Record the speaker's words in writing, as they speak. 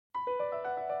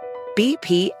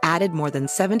BP added more than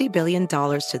 $70 billion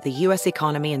to the U.S.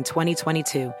 economy in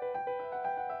 2022.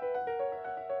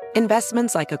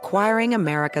 Investments like acquiring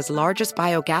America's largest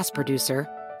biogas producer,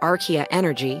 Archaea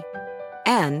Energy,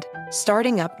 and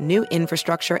starting up new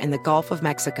infrastructure in the Gulf of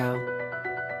Mexico.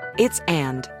 It's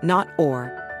and, not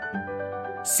or.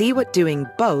 See what doing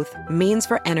both means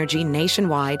for energy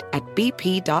nationwide at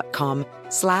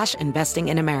bp.com/investing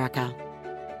in America.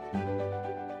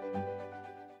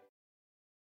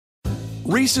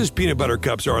 Reese's peanut butter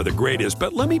cups are the greatest,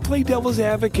 but let me play devil's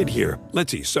advocate here.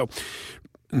 Let's see. So,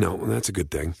 no, that's a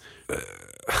good thing.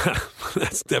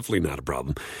 That's definitely not a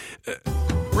problem.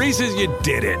 Reese's, you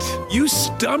did it. You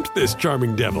stumped this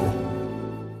charming devil.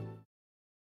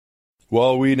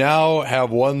 Well, we now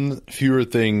have one fewer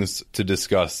things to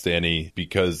discuss, Danny,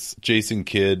 because Jason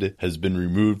Kidd has been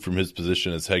removed from his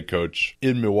position as head coach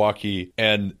in Milwaukee.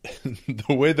 And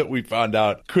the way that we found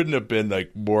out couldn't have been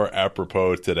more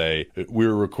apropos today. We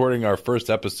were recording our first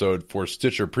episode for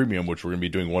Stitcher Premium, which we're going to be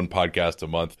doing one podcast a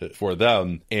month for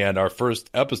them. And our first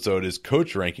episode is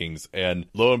coach rankings. And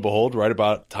lo and behold, right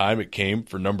about time it came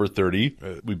for number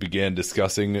 30, we began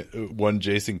discussing one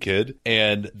Jason Kidd.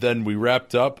 And then we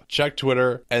wrapped up, checked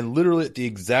Twitter, and literally at the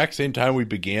exact same time we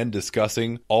began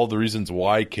discussing all the reasons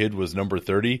why Kidd was number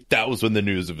 30, that was when the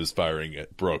news of his firing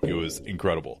broke. It was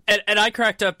incredible. And I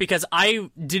cracked up because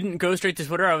I didn't go straight to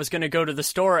Twitter. I was going to go to the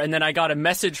store, and then I got a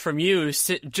message from you,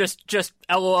 just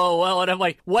LOL, and I'm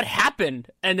like, what happened?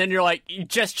 And then you're like,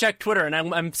 just check Twitter, and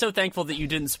I'm so thankful that you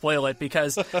didn't spoil it,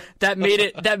 because that made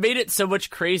it so much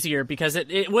crazier, because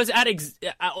it was at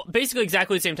basically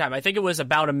exactly the same time. I think it was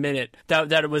about a minute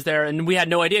that it was there, and we had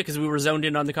no idea because we were zoned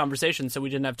in on the conversation, so we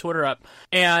didn't have Twitter up.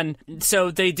 And so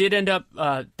they did end up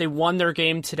they won their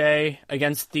game today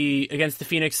against the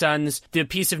Phoenix Suns. The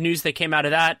piece of news that came out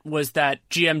of that was that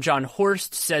GM John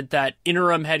Horst said that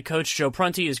interim head coach Joe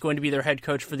Prunty is going to be their head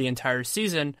coach for the entire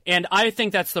season. And I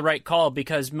think that's the right call,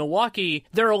 because Milwaukee,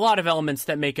 there are a lot of elements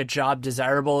that make a job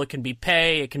desirable. It can be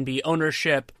pay, it can be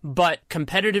ownership, but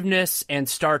competitiveness and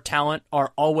star talent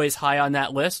are always high on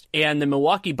that list. And the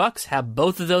Milwaukee Bucks have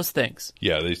both of those things.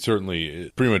 Yeah, they certainly,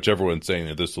 pretty much everyone's saying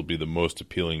that this will be the most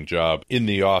appealing job in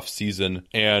the off season.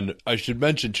 And I should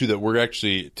mention too that we're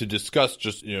actually, to discuss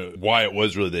just why it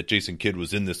was really that Jason Kidd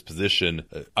was in this position,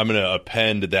 I'm going to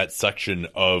append that section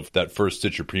of that first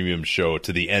Stitcher Premium show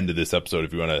to the end of this episode.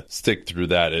 If you want to stick through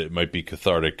that, it might be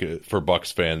cathartic for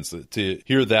Bucks fans to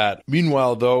hear that.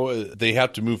 Meanwhile, though, they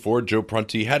have to move forward. Joe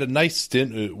Prunty had a nice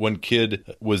stint when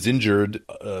Kidd was injured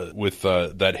with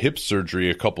that hip surgery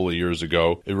a couple of years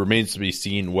ago. It remains to be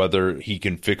seen whether he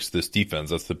can fix this defense.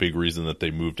 That's the big reason that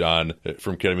they moved on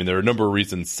from Kidd. I mean, there are a number of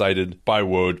reasons cited by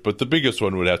Woj, but the biggest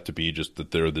one would have to be just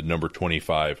that they're the number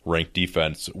 25 ranked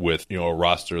defense with, a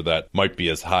roster that might be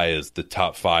as high as the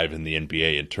top 5 in the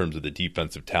NBA in terms of the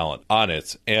defensive talent on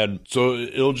it. And so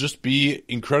it'll just be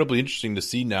incredibly interesting to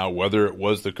see now whether it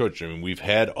was the coach. I mean, we've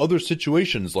had other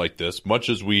situations like this, much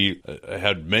as we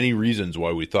had many reasons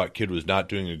why we thought Kidd was not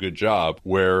doing a good job,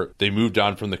 where they moved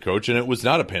on from the coach and it was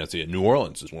not a panacea. New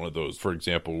Orleans is one of those. For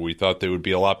example, we thought they would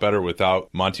be a lot better without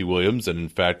Monty Williams, and in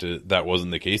fact, that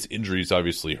wasn't the case. Injuries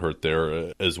obviously hurt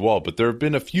there as well, but there have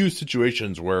been a few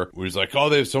situations where it was like, oh,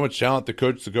 they have so much talent, the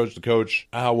coach.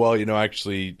 Well,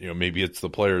 actually, maybe it's the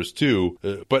players too.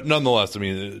 But nonetheless, I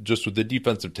mean, just with the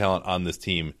defensive talent on this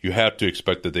team, you have to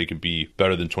expect that they can be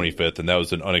better than 25th, and that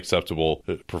was an unacceptable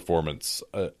performance,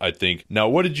 I think. Now,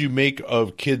 what did you make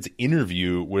of Kidd's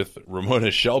interview with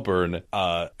Ramona Shelburne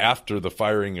after the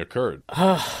firing occurred?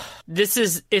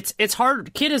 It's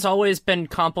hard. Kidd has always been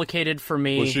complicated for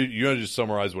me. Well, you want to just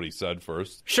summarize what he said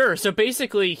first? Sure. So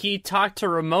basically, he talked to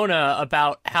Ramona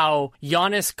about how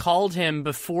Giannis called him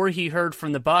before he heard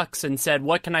from the Bucks and said,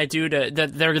 "What can I do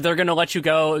that they're going to let you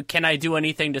go? Can I do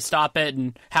anything to stop it?"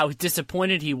 And how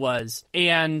disappointed he was.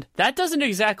 And that doesn't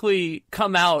exactly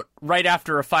come out right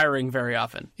after a firing very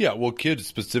often. Yeah, well, Kidd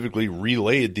specifically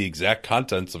relayed the exact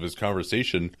contents of his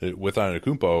conversation with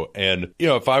Antetokounmpo. And,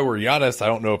 if I were Giannis, I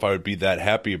don't know if I would be that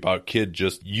happy about Kidd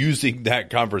just using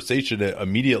that conversation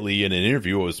immediately in an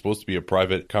interview. It was supposed to be a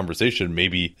private conversation.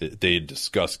 Maybe they had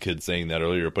discussed Kidd saying that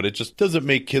earlier, but it just doesn't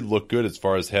make Kidd look good as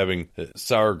far as having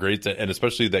sour grapes, and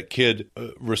especially that Kidd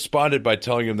responded by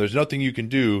telling him there's nothing you can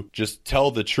do, just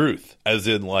tell the truth. As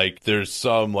in, there's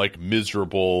some,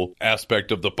 miserable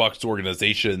aspect of the Bucks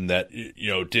organization that,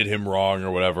 did him wrong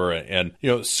or whatever. And,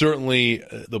 certainly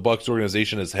the Bucks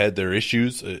organization has had their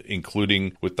issues,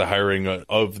 including with the hiring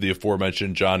of the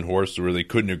aforementioned John Horst, where they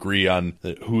couldn't agree on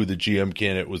who the GM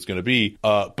candidate was going to be.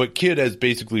 But Kidd has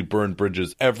basically burned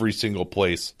bridges every single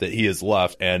place that he has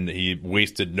left, and he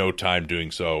wasted no time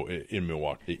doing so in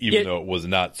Milwaukee, even though it was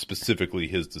not specifically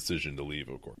his decision to leave,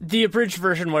 of course. The abridged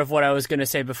version of what I was going to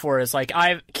say before is like,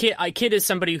 Kidd is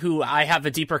somebody who I have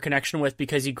a deeper connection with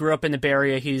because he grew up in the Bay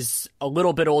Area. He's a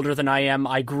little bit older than I am.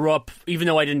 I grew up, even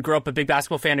though I didn't grow up a big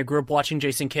basketball fan, I grew up watching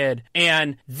Jason Kidd.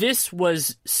 And this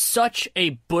was such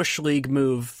a Bush League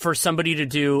move for somebody to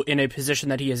do in a position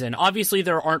that he is in. Obviously,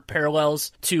 there aren't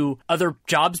parallels to other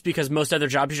jobs because most other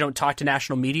jobs you don't talk to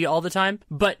national media all the time.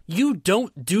 But you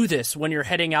don't do this when you're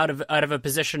heading out of a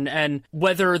position. And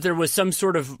whether there was some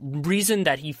sort of reason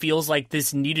that he feels like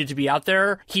this needed to be out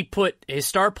there, he put his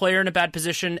star player in a bad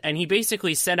position, and he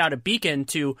basically sent out a beacon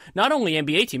to not only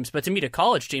NBA teams, but to me to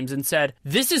college teams and said,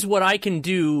 this is what I can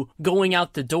do going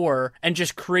out the door and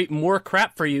just create more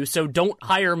crap for you, so don't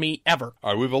hire me ever.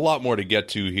 All right, we have a lot more to get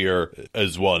to here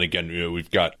as well. And again,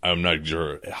 we've got, I'm not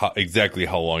sure exactly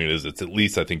how long it is. It's at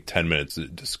least, I think, 10 minutes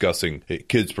discussing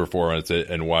Kidd's performance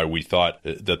and why we thought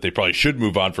that they probably should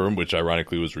move on from him, which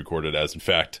ironically was recorded as, in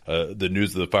fact, the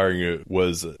news of the firing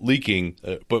was leaking.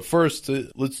 But first,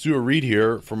 let's do a read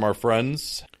here from our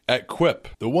friends at Quip.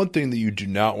 The one thing that you do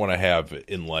not want to have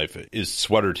in life is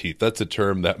sweater teeth. That's a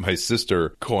term that my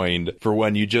sister coined for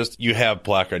when you have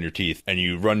plaque on your teeth and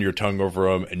you run your tongue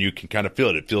over them and you can kind of feel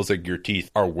it. It feels like your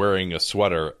teeth are wearing a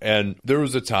sweater. And there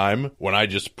was a time when I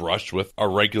just brushed with a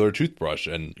regular toothbrush.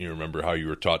 And you remember how you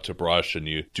were taught to brush and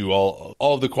you do all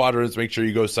of the quadrants, make sure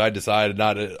you go side to side and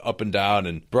not up and down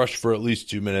and brush for at least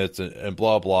 2 minutes and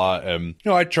blah, blah. And,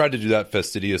 I tried to do that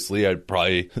fastidiously.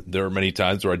 There were many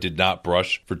times where I did not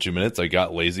brush for 2 minutes. I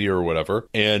got lazy or whatever.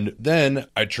 And then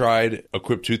I tried a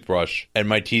Quip toothbrush and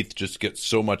my teeth just get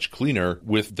so much cleaner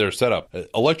with their setup.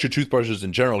 Electric toothbrushes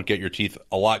in general get your teeth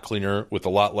a lot cleaner with a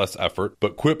lot less effort,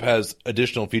 but Quip has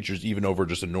additional features even over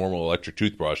just a normal electric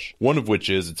toothbrush. One of which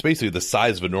is it's basically the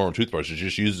size of a normal toothbrush. It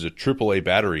just uses a AAA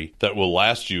battery that will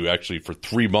last you actually for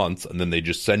 3 months, and then they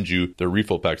just send you their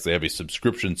refill packs. They have a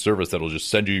subscription service that will just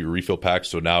send you your refill packs,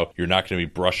 so now you're not going to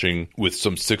be brushing with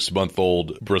some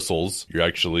 6-month-old bristles. You're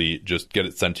actually just get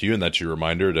it sent to you, and that's your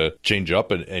reminder to change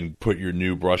up and put your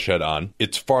new brush head on.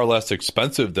 It's far less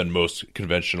expensive than most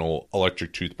conventional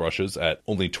electric toothbrushes at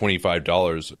only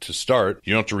 $25 to start.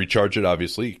 You don't have to recharge it,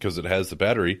 obviously, because it has the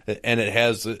battery, and it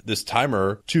has this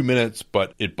timer, 2 minutes,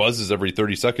 but it buzzes every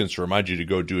 30 seconds to remind you to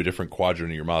go do a different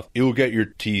quadrant in your mouth. It will get your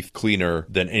teeth cleaner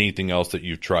than anything else that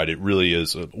you've tried. It really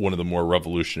is one of the more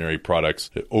revolutionary products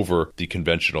over the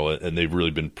conventional, and they've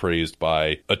really been praised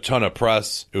by a ton of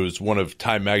press. It was one of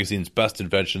Time Magazine's best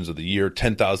inventions of the year.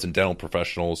 10,000 dental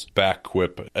professionals back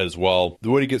Quip as well. The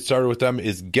way to get started with them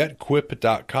is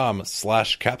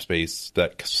getquip.com/capspace.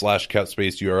 That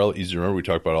 /capspace URL, easy to remember. We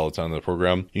talk about it all the time in the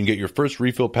program. You can get your first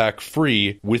refill pack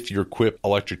free with your Quip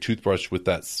electric toothbrush with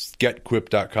that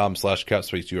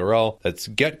getquip.com/capspace URL. That's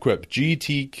getquip,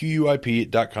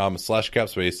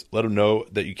 GTQUIP.com/capspace. Let them know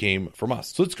that you came from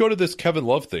us. So let's go to this Kevin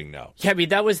Love thing now. Yeah, I mean,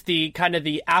 that was the kind of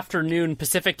the afternoon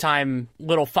Pacific time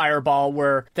little fireball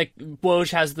where the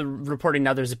Woj has the reporting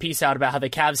now. There's a piece out about how the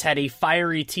Cavs had a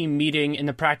fiery team meeting in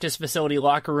the practice facility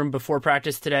locker room before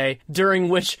practice today, during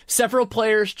which several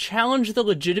players challenged the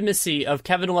legitimacy of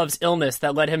Kevin Love's illness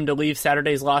that led him to leave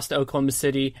Saturday's loss to Oklahoma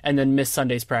City and then miss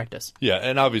Sunday's practice. Yeah,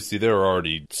 and obviously they were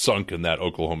already sunk in that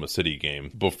Oklahoma City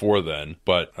game before then,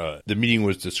 but the meeting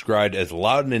was described as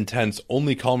loud and intense,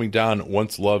 only calming down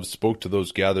once Love spoke to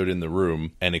those gathered in the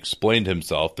room and explained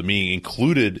himself. The meeting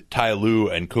included Ty Lue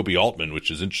and Kobe Altman,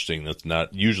 which is interesting. That's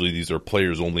not usually, these are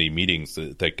players only meetings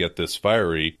that get this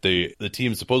fiery. The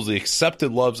team supposedly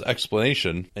accepted Love's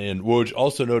explanation, and Woj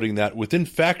also noting that within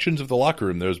factions of the locker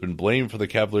room there's been blame for the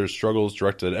Cavaliers' struggles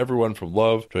directed at everyone from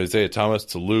Love to Isaiah Thomas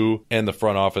to Lue and the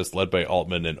front office led by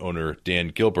Altman and owner Dan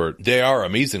Gilbert. They are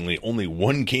amazingly only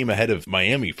one game ahead of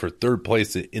Miami for third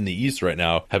place in the East right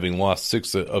now, having lost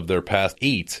 6 of their past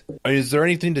 8. Is there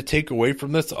anything to take away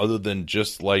from this other than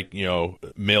just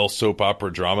male soap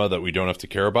opera drama that we don't have to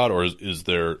care about, or is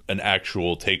there an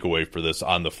actual takeaway for this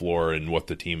on the floor and what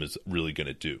the team is really going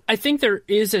to do? I think there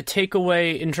is a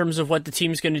takeaway in terms of what the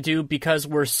team's going to do because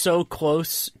we're so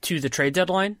close to the trade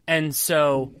deadline, and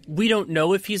so we don't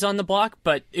know if he's on the block,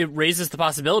 but it raises the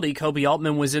possibility Kobe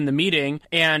Altman was in the meeting,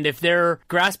 and if they're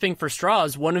grasping for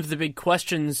straws, one of the big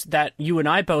questions that you and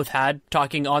I both had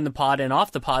talking on the pod and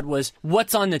off the pod was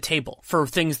what's on the table for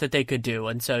things that they could do.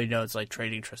 And so, it's like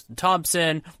trading Tristan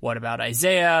Thompson. What about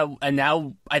Isaiah? And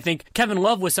now I think Kevin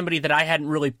Love was somebody that I hadn't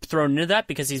really thrown into that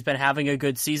because he's been having a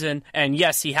good season. And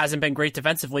yes, he hasn't been great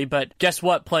defensively, but guess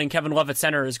what? Playing Kevin Love at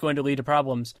center is going to lead to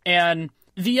problems. And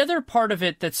The other part of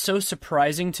it that's so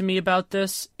surprising to me about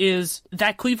this is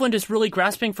that Cleveland is really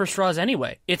grasping for straws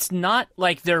anyway. It's not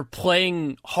like they're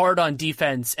playing hard on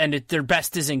defense and their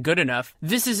best isn't good enough.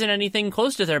 This isn't anything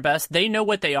close to their best. They know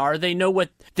what they are. They know what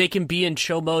they can be in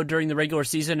chill mode during the regular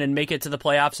season and make it to the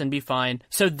playoffs and be fine.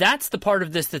 So that's the part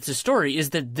of this that's a story,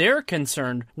 is that they're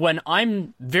concerned when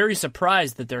I'm very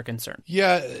surprised that they're concerned.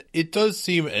 Yeah, it does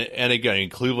seem, and again,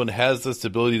 Cleveland has this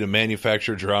ability to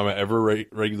manufacture drama every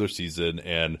regular season,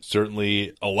 and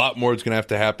certainly a lot more is going to have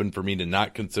to happen for me to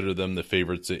not consider them the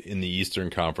favorites in the Eastern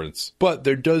Conference. But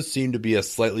there does seem to be a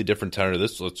slightly different tenor to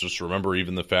this. Let's just remember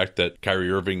even the fact that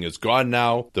Kyrie Irving is gone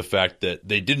now, the fact that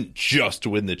they didn't just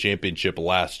win the championship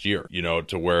last year,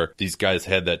 to where these guys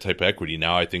had that type of equity.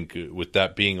 Now I think with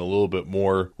that being a little bit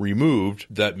more removed,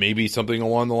 that maybe something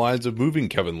along the lines of moving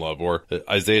Kevin Love or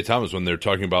Isaiah Thomas, when they're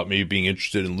talking about maybe being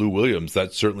interested in Lou Williams,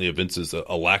 that certainly evinces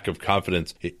a lack of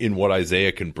confidence in what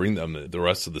Isaiah can bring them the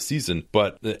rest of the season.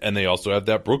 And they also have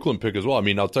that Brooklyn pick as well. I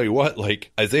mean, I'll tell you what,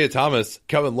 like Isaiah Thomas,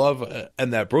 Kevin Love,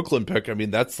 and that Brooklyn pick, I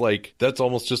mean, that's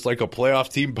almost just like a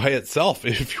playoff team by itself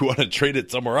if you want to trade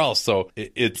it somewhere else. So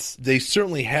they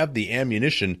certainly have the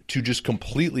ammunition to just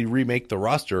completely remake the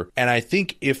roster. And I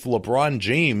think if LeBron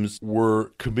James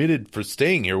were committed for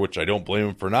staying here, which I don't blame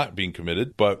him for not being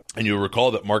committed, and you'll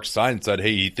recall that Mark Stein said,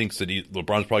 hey, he thinks that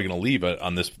LeBron's probably going to leave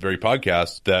on this very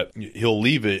podcast, that he'll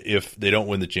leave it if they don't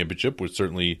win the championship, which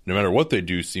certainly, no matter what they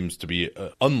do, seems to be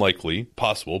unlikely,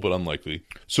 possible, but unlikely.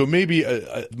 So maybe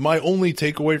my only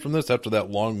takeaway from this after that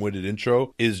long-winded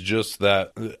intro is just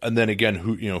that, and then again,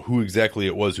 who exactly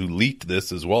it was who leaked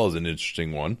this as well as an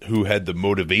interesting one, who had the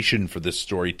motivation for this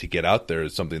story to get out there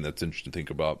is something that's interesting to think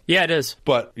about. Yeah, it is.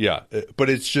 But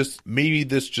it's just, maybe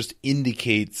this just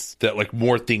indicates that like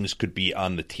more things could be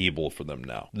on the table for them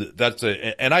now.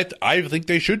 And I think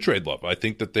they should trade Love. I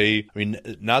think that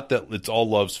not that it's all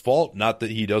Love's fault, not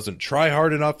that he doesn't try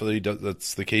hard enough,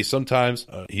 that's the case sometimes.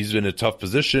 He's in a tough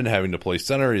position having to play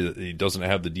center. He doesn't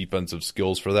have the defensive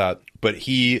skills for that. But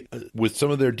with some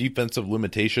of their defensive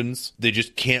limitations, they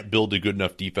just can't build a good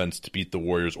enough defense to beat the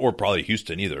Warriors or probably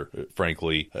Houston either,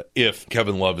 frankly, if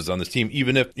Kevin Love is on this team,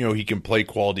 even if, he can play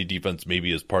quality defense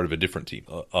maybe as part of a different team,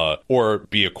 or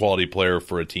be a quality player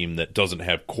for a team that doesn't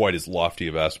have quite as lofty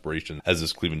of aspirations as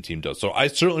this Cleveland team does. So I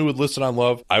certainly would listen on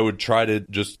Love. I would try to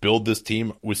just build this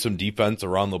team with some defense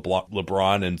around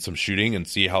LeBron and some shooting and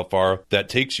see how far that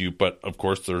takes you. But of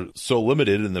course, they're so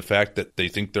limited in the fact that they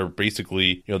think they're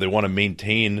basically, they want to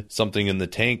maintain something in the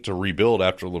tank to rebuild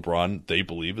after LeBron, they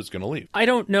believe, is going to leave. I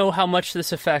don't know how much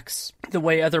this affects the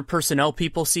way other personnel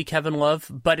people see Kevin Love,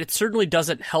 but it certainly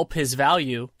doesn't help his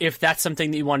value if that's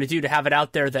something that you want to do, to have it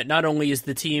out there that not only is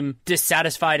the team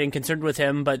dissatisfied and concerned with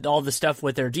him, but all the stuff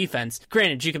with their defense.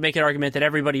 Granted, you can make an argument that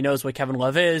everybody knows what Kevin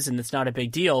Love is and it's not a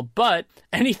big deal, but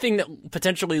anything that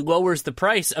potentially lowers the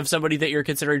price of somebody that you're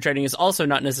considering trading is also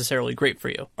not necessarily great for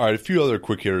you. All right, a few other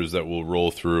quick hitters that we'll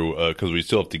roll through because we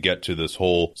still have to get to this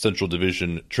whole Central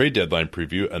Division trade deadline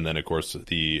preview, and then of course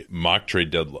the mock trade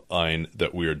deadline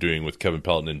that we are doing with Kevin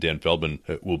Pelton and Dan Feldman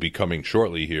will be coming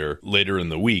shortly here later in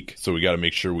the week. So we got to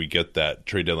make sure we get that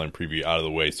trade deadline preview out of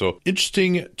the way. So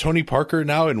interesting, Tony Parker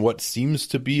now in what seems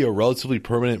to be a relatively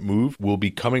permanent move will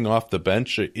be coming off the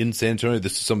bench in San Antonio.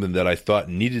 This is something that I thought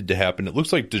needed to happen. It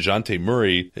looks like DeJounte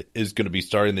Murray is going to be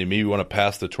starting. They maybe want to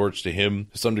pass the torch to him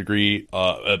to some degree,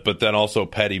 but then also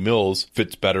Patty Mills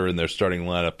fits better in their starting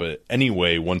lineup. But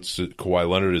anyway, once Kawhi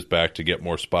Leonard is back, to get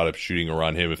more spot-up shooting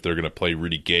around him, if they're going to play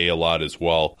Rudy Gay a lot as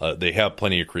well, they have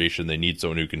plenty of creation. They need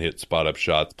someone who can hit spot-up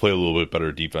shots, play a little bit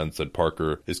better defense than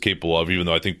Parker is capable of, even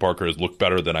though I think Parker has looked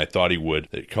better than I thought he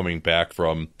would coming back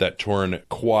from that torn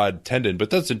quad tendon. But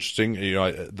that's interesting,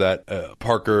 that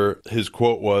Parker, his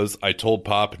quote was, "I told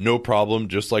Pop, no problem,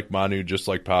 just like Manu, just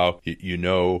like Pau,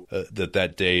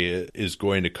 that day is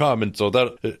going to come." And so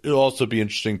that it'll also be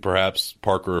interesting, perhaps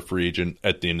Parker, a free agent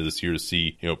at the end of this year, to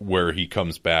see where he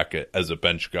comes back as a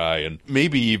bench guy. And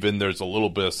maybe even there's a little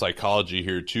bit of psychology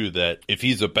here too, that if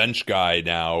he's a bench guy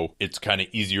now, it's kind of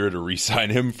easier to re-sign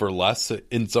him for less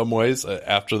in some ways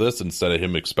after this, instead of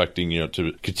him expecting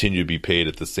to continue to be paid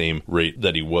at the same rate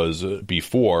that he was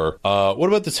before. What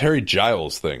about this Harry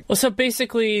Giles thing? Well, so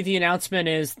basically the announcement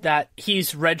is that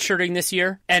he's redshirting this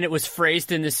year, and it was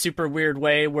phrased in this super weird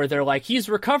way where they're like, he's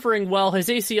recovering well, his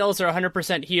ACLs are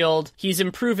 100% healed, he's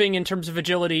improving in terms of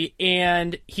agility facility,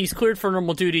 and he's cleared for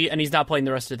normal duty, and he's not playing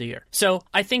the rest of the year. So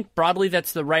I think broadly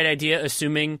that's the right idea,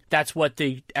 assuming that's what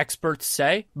the experts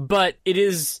say. But it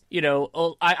is,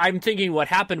 I'm thinking what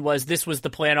happened was this was the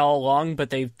plan all along, but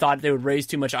they thought they would raise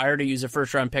too much ire to use a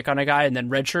first-round pick on a guy and then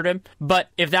redshirt him. But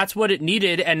if that's what it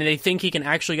needed and they think he can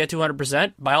actually get to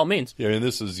 100%, by all means. Yeah, I mean,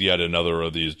 this is yet another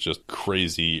of these just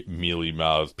crazy,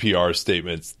 mealy-mouthed PR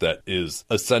statements that is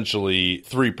essentially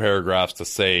 3 paragraphs to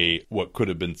say what could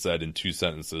have been said in 2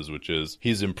 sentences, which is,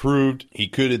 he's improved, he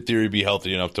could in theory be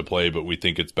healthy enough to play, but we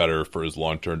think it's better for his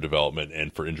long-term development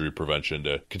and for injury prevention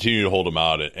to continue to hold him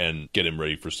out and get him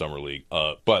ready for Summer League.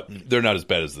 But they're not as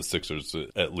bad as the Sixers,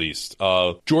 at least.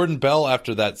 Jordan Bell,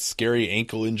 after that scary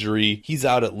ankle injury, he's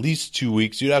out at least 2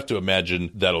 weeks. You'd have to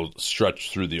imagine that'll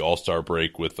stretch through the All-Star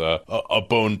break with a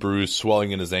bone bruise,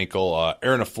 swelling in his ankle.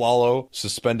 Aaron Aflalo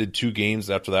suspended 2 games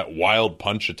after that wild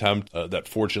punch attempt that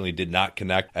fortunately did not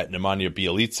connect at Nemanja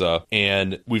Bjelica.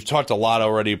 And we've talked a lot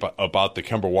already about the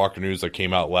Kemba Walker news that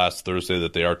came out last Thursday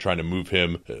that they are trying to move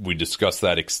him. We discussed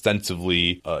that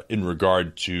extensively in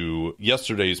regard to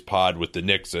yesterday's pod with the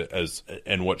Knicks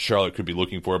and what Charlotte could be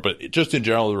looking for. But just in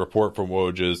general, the report from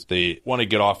Woj is they want to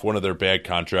get off one of their bad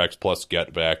contracts plus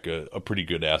get back a pretty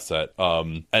good asset.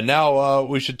 And now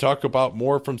we should talk about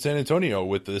more from San Antonio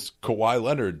with this Kawhi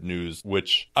Leonard news,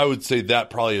 which I would say that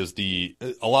probably is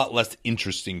a lot less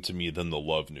interesting to me than the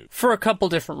Love news. For a couple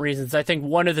different reasons. I think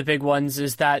one of the big ones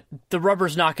is that the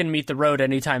rubber's not going to meet the road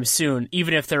anytime soon,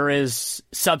 even if there is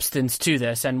substance to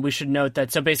this. And we should note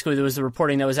that, so basically there was the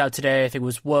reporting that was out today, I think it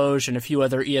was Woj and a few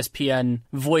other ESPN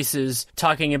voices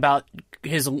talking about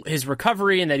his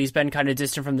recovery and that he's been kind of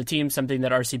distant from the team, something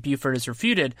that RC Buford has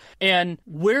refuted. And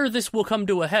where this will come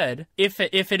to a head, if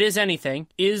it is anything,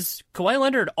 is Kawhi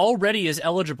Leonard already is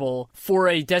eligible for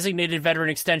a designated veteran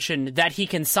extension that he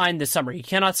can sign this summer. He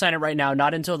cannot sign it right now,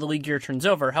 not until the league year turns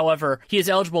over. However, he is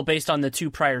eligible based on the 2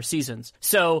 prior seasons.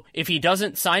 So if he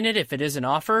doesn't sign it, if it isn't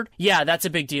offered, yeah, that's a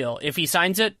big deal. If he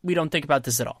signs it, we don't think about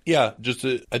this at all. Yeah,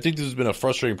 I think this has been a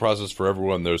frustrating process for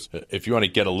everyone. If you want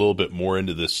to get a little bit more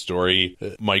into this story,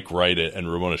 Mike Wright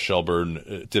and Ramona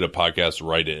Shelburne did a podcast.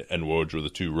 Wright and Woj were the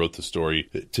 2 who wrote the story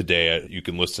today. You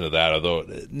can listen to that, although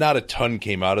not a ton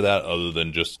came out of that other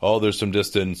than just, there's some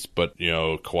distance, but,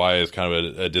 Kawhi is kind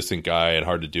of a distant guy and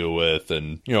hard to deal with.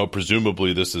 And,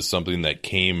 presumably this is something that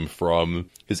came from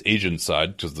his agent's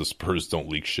side because the Spurs don't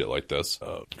leak shit like this.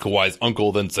 Kawhi's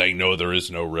uncle then saying, no, there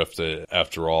is no rift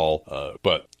after all.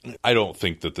 But I don't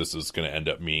think that this is going to end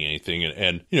up meaning anything.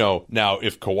 And now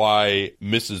if Kawhi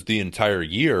misses the entire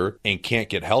year and can't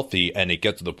get healthy and it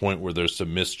gets to the point where there's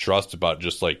some mistrust about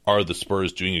just like, are the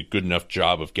Spurs doing a good enough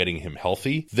job of getting him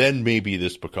healthy? Then maybe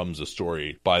this becomes a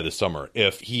story by the summer.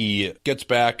 If he gets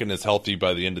back and is healthy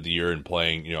by the end of the year and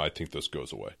playing, I think this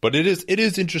goes away. But it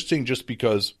is interesting just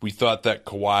because we thought that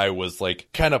Kawhi was like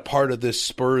kind of part of this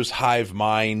Spurs hive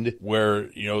mind where,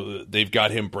 they've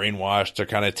got him brainwashed to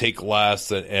kind of take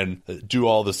less and do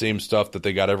all the same stuff that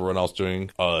they got everyone else doing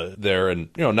there. And,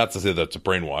 not to say that's a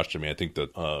brainwash. I mean, I think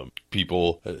that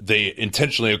people, they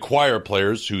intentionally acquire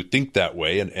players who think that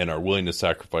way and are willing to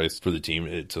sacrifice for the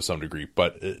team to some degree.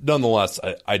 But nonetheless,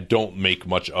 I don't make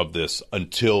much of this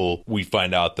until we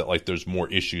find out that like there's more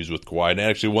issues with Kawhi. And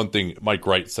actually one thing Mike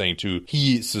Wright saying too,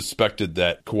 he suspected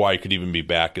that Kawhi could even be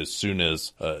back as soon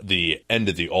as the end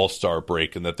of the All-Star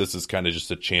break, and that this is kind of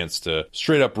just a chance to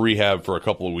straight up rehab for a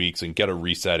couple of weeks and get a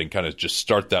reset and kind of just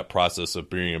start that process of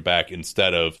bringing him back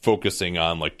instead of focusing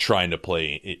on like trying to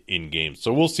play in games.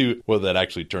 So we'll see whether that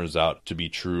actually turns out to be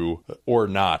true or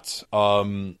not.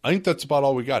 I think that's about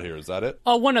all we got here. Is that it?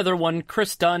 One other one.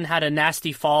 Chris Dunn had a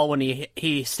nasty fall when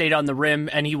he stayed on the rim,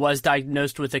 and he was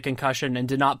diagnosed with a concussion and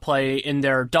did not play in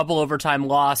their double overtime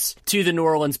loss to the New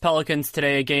Orleans Pelicans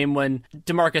today, a game when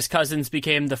DeMarcus Cousins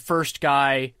became the first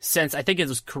guy since, I think it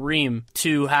was Kareem,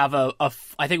 to have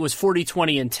I think it was 40,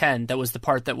 20, and 10. That was the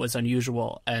part that was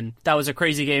unusual, and that was a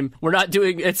crazy game. We're not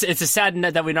doing, it's a sad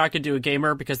note that we're not going to do a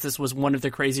gamer because this was one of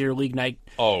the crazier league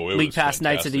pass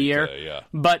nights of the year. Yeah.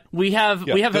 But we have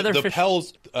other the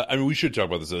Pels. I mean, we should talk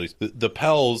about this at least. The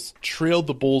Pels trailed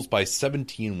the Bulls by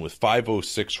 17 with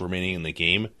 5:06 remaining in the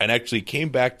game, and actually came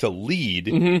back to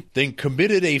lead. Then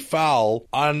committed a foul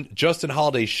on Justin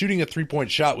Holiday shooting a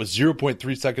 3-point shot with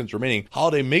 0.3 seconds remaining.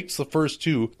 Holiday makes the first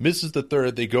 2, misses the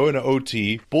third. They go into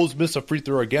OT. Bulls miss a free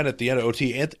throw again at the end of OT.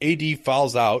 OT. AD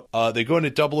fouls out. They go into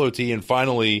double OT, and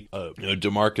finally,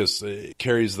 DeMarcus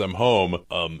carries them home.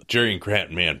 Jerry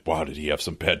Grant, man, wow, did he have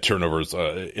some bad turnovers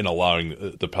in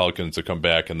allowing the Pelicans to come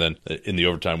back, and then in the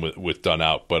overtime with Dunn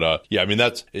out. But yeah, I mean,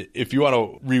 that's, if you want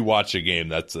to rewatch a game,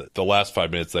 that's the last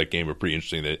 5 minutes of that game are pretty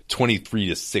interesting. The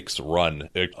 23-6 run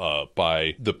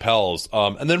by the Pels.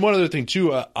 And then one other thing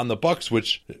too on the Bucks,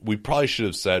 which we probably should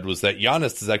have said, was that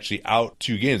Giannis is actually out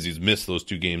 2 games. He's missed those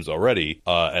 2 games already,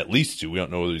 at least 2. We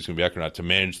don't know whether he's going to be back or not, to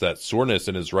manage that soreness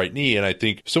in his right knee. And I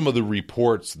think some of the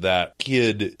reports that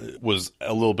Kidd was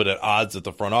a little bit at odds at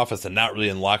the front office and not really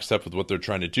in lockstep with what they're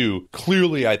trying to do.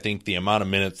 Clearly, I think the amount of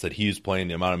minutes that he's playing,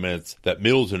 the amount of minutes that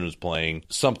Middleton was playing,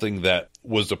 something that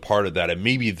was a part of that. And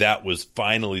maybe that was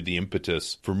finally the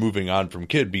impetus for moving on from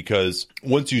Kidd, because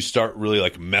once you start really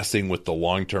like messing with the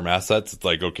long-term assets, it's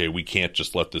like, okay, we can't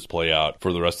just let this play out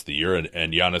for the rest of the year.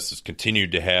 And Giannis has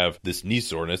continued to have this knee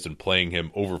soreness, and playing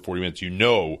him over 40 minutes,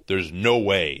 there's no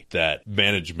way that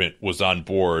management was on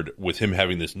board with him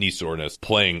having this knee soreness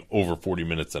playing over 40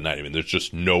 minutes a night. I mean, there's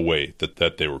just no way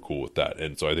that they were cool with that.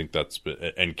 And so I think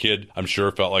and Kidd, I'm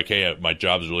sure, felt like, hey, my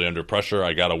job's really under pressure.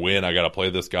 I got to win. I got to play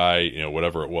this guy,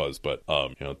 whatever it was. But,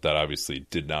 that obviously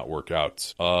did not work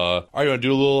out. All right, you want to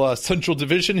do a little Central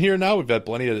Division here now? We've had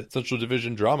plenty of Central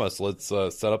Division drama, so let's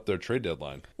set up their trade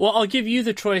deadline. Well, I'll give you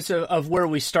the choice of where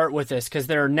we start with this, because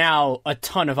there are now a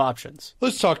ton of options.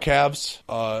 Let's talk Cavs.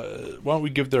 Why don't we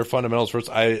give their fundamentals first?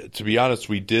 To be honest,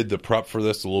 we did the prep for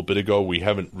this a little bit ago. We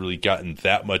haven't really gotten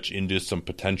that much into some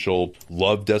potential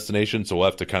Love destinations, so we'll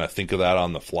have to kind of think of that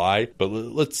on the fly. But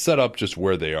let's set up just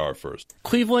where they are first.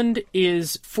 Cleveland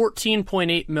is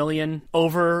 $14.8 million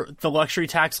over the luxury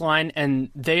tax line, and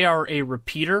they are a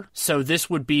repeater, so this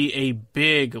would be a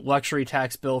big luxury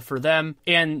tax bill for them.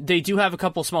 And they do have a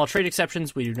couple small trade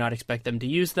exceptions. We do not expect them to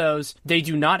use those. They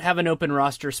do not have an open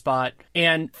roster spot.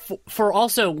 And for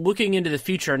also looking into the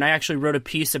future, and I actually wrote a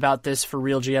piece about this for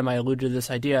Real GM, I alluded to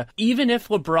this idea, even if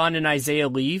LeBron and Isaiah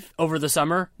leave over the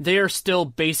summer, they are still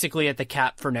basically at the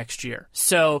cap for next year.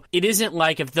 So it isn't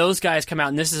like if those guys come out,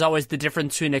 and this is always the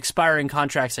difference between expiring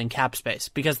contracts and cap space,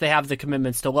 because they have the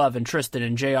commitments to Love and Tristan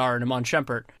and JR and Amon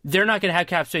Shumpert, they're not going to have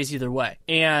cap space either way.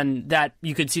 And that,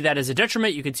 you could see that as a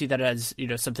detriment, you could see that as,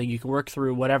 something you can work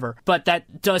through, whatever. But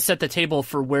that does set the table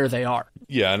for where they are.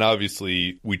 Yeah, and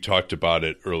obviously we talked about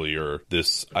it earlier.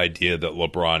 This idea that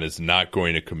LeBron is not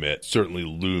going to commit certainly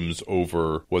looms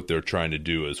over what they're trying to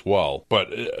do as well. But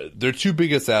their 2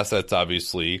 biggest assets,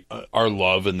 obviously, are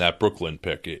Love and that Brooklyn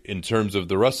pick. In terms of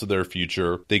the rest of their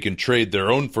future, they can trade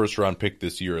their own first-round pick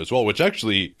this year as well, which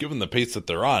actually, given the pace that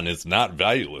they're on, is not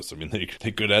valueless. I mean,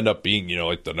 they could end up being,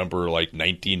 like the number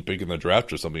 19 pick in the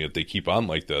draft or something if they keep on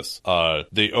like this.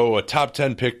 They owe a top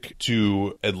 10 pick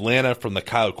to Atlanta from the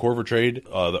Kyle Korver trade,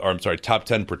 top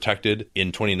 10 protected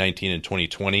in 2019 and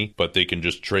 2020, but they can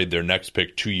just trade their next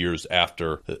pick 2 years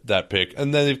after that pick.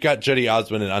 And then they've got Cedi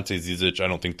Osman and Ante Zizic. I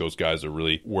don't think those guys are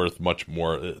really worth much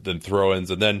more than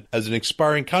throw-ins. And then as an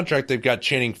expiring contract, they've got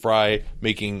Channing Frye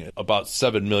making about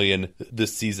 $7 million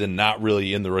this season, not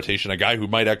really in the rotation, a guy who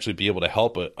might actually be able to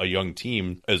help a young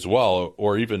team as well,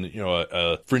 or even,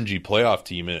 a fringy playoff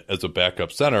team as a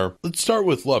backup center. Let's start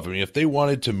with Love. I mean, if they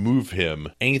wanted to move him,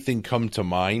 anything come to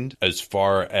mind as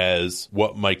far as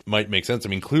what might make sense? I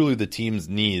mean, clearly the team's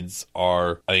needs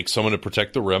are, I think, someone to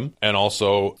protect the rim and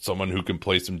also someone who can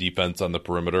play some defense on the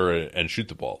perimeter and shoot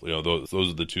the ball.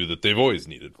 Those are the 2 that they've always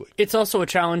needed. It's also a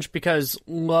challenge because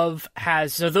Love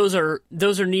has, so those are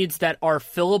needs that are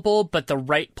fillable, but the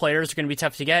right players are going to be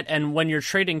tough to get. And when you're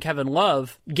trading Kevin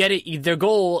Love, their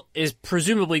goal is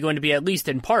presumably going to be, at least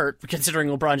in part, considering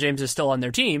LeBron James is still on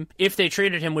their team, if they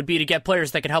traded him, would be to get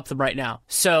players that can help them right now.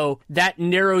 So that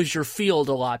narrows your field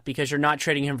a lot because you're not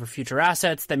trading him for future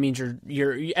assets. That means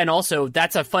and also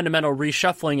that's a fundamental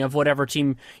reshuffling of whatever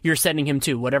team you're sending him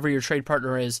to, whatever your trade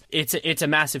partner is. It's a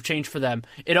massive change for them.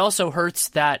 It also hurts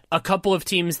that a couple of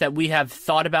teams that we have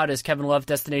thought about as Kevin Love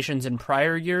destinations in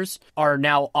prior years are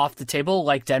now off the table,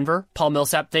 like Denver. Paul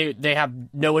Millsap, they have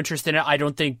no interest in it. I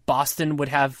don't think Boston would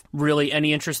have really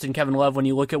any interest in Kevin Love when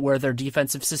you look at where their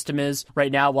defensive system is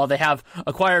right now. While they have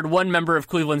acquired one member of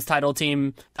Cleveland's title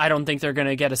team, I don't think they're going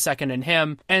to get a second in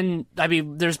him. And I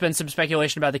mean, there's been some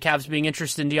speculation about the Cavs being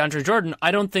interested in DeAndre Jordan.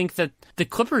 I don't think that the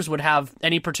Clippers would have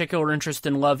any particular interest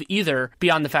in Love either,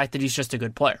 beyond the fact that he's just a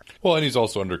good player. Well, and he's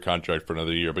also under contract for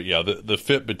another year. But yeah, the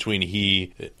fit between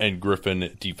he and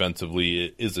Griffin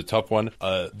defensively is a tough one.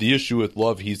 The issue with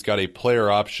Love, he's got a player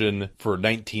option for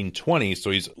 19-20,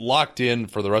 so he's locked in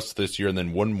for the rest of this year and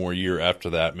then one more year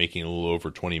after that, making a little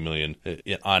over $20 million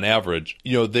on average.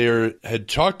 They had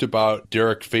talked about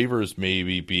Derek Favors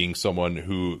maybe being being someone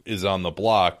who is on the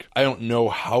block. I don't know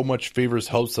how much Favors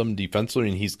helps them defensively,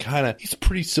 and he's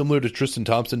pretty similar to Tristan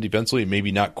Thompson defensively,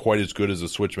 maybe not quite as good as a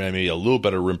switch man, maybe a little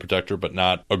better rim protector, but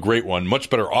not a great one. Much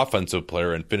better offensive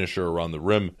player and finisher around the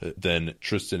rim than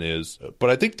Tristan is. But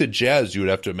I think the Jazz, you would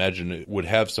have to imagine, would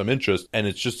have some interest, and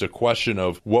it's just a question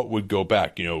of what would go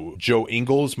back. Joe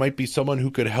Ingles might be someone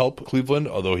who could help Cleveland,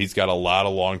 although he's got a lot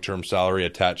of long-term salary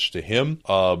attached to him.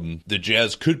 The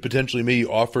Jazz could potentially maybe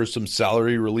offer some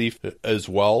salary relief as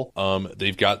well.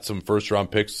 They've got some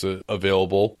first-round picks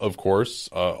available, of course,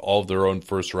 all of their own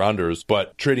first-rounders,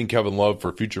 but trading Kevin Love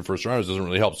for future first-rounders doesn't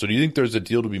really help. So do you think there's a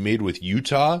deal to be made with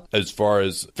Utah as far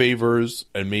as Favors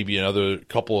and maybe another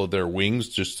couple of their wings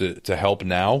just to help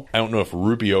now? I don't know if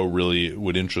Rubio really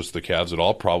would interest the Cavs at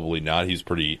all. Probably not. He's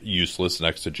pretty useless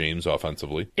next to James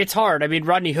offensively. It's hard. I mean,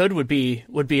 Rodney Hood would be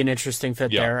an interesting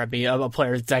fit there. I mean, a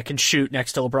player that can shoot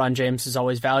next to LeBron James is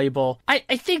always valuable. I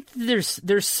think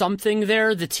there's something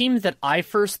there. The team that I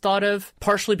first thought of,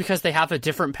 partially because they have a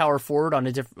different power forward on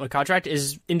a different contract,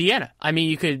 is Indiana. I mean,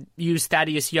 you could use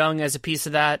Thaddeus Young as a piece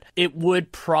of that. It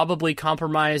would probably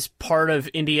compromise part of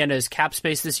Indiana's cap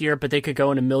space this year, but they could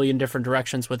go in a million different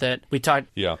directions with it. We talked.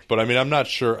 Yeah, but I mean, I'm not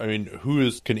sure. I mean,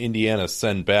 can Indiana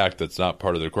send back that's not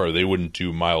part of their core? They wouldn't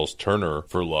do Miles Turner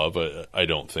for Love, I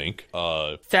don't think.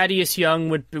 Thaddeus Young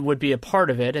would be a part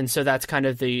of it, and so that's kind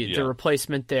of the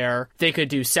replacement there. They could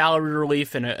do salary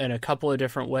relief in a couple of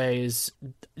different ways.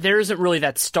 There isn't really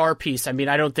that star piece. I mean,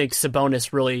 I don't think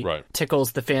Sabonis really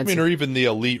tickles the fancy. I mean, or even the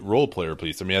elite role player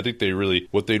piece. I mean, I think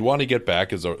what they'd want to get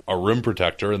back is a rim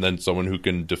protector and then someone who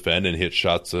can defend and hit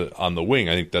shots on the wing.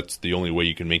 I think that's the only way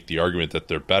you can make the argument that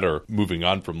they're better moving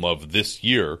on from Love this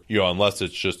year, unless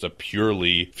it's just a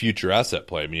purely future asset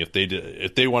play. I mean,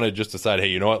 if they want to just decide, hey,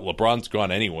 you know what, LeBron's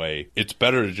gone anyway, it's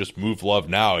better to just move Love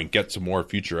now and get some more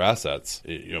future assets.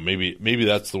 Maybe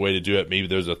that's the way to do it. Maybe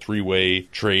there's a three-way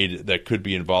trade that could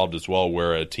be involved as well,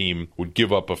 where a team would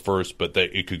give up a first, but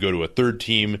that it could go to a third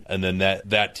team, and then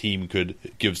that team could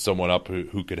give someone up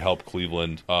who could help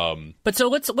Cleveland. But so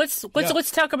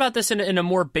let's talk about this in a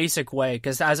more basic way,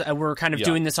 because as we're kind of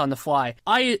doing this on the fly,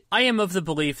 I am of the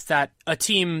belief that a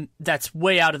team that's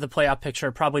way out of the playoff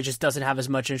picture probably just doesn't have as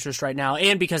much interest right now,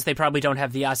 and because they probably don't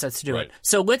have the assets to do it.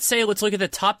 So let's look at the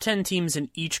top 10 teams in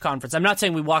each conference. I'm not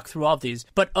saying we walk through all of these,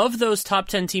 but of those top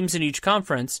 10 teams in each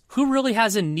conference, who really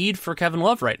has a need for Kevin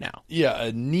Love right now? Yeah,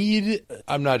 a need,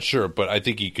 I'm not sure, but I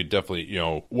think he could definitely,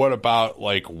 what about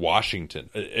like Washington?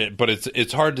 But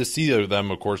it's hard to see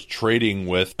them, of course, trading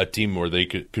with a team where they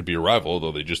could be a rival,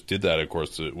 although they just did that, of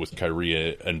course, with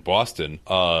Kyrie and Boston.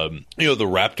 The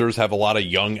Raptors have a lot of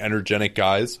young, energetic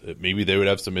guys. Maybe they would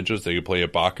have some interest. They could play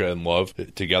Ibaka and Love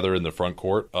together in the front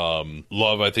court.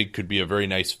 Love, I think, could be a very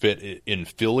nice fit in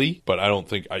Philly, but I don't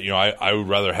think, I would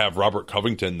rather have Robert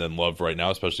Covington than Love right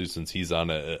now, especially since he's on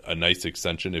a nice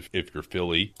extension if you're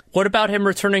Philly. What about him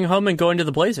returning home and going to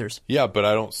the Blazers? Yeah, but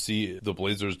I don't see, the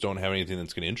Blazers don't have anything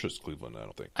that's going to interest Cleveland, I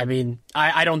don't think. I mean,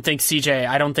 I don't think CJ,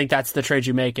 I don't think that's the trade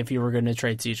you make if you were going to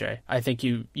trade CJ. I think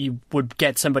you would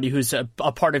get somebody who's a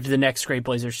part of the next great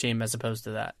Blazers team as opposed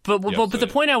to that. But the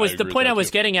point I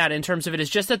was getting at in terms of it is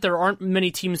just that there aren't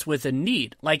many teams with a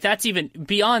need. Like, that's even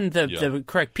beyond the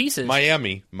correct pieces.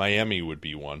 Miami would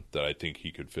be one that I think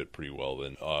he could fit pretty well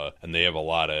in. And they have a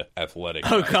lot of athletic.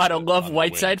 Oh God, I love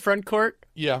Whiteside front court.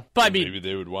 Yeah, but maybe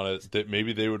they would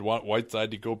want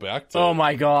Whiteside to go back to. Oh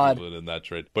my God, in that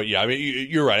trade. But yeah, I mean,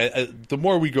 you're right. The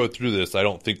more we go through this, I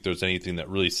don't think there's anything that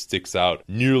really sticks out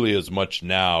nearly as much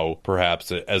now,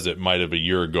 perhaps, as it might have a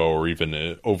year ago or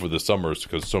even over the summers,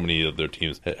 because so many of their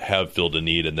teams have filled a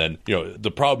need. And then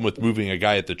the problem with moving a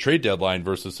guy at the trade deadline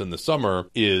versus in the summer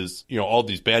is all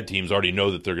these bad teams already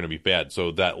know that they're going to be bad.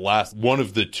 So that last one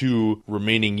of the two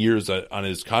remaining years on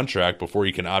his contract before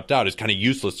he can opt out is kind of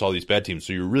useless to all these bad teams.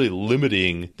 So you're really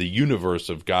limiting the universe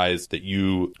of guys that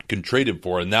you can trade him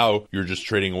for. And now you're just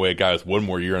trading away a guy with one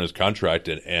more year on his contract.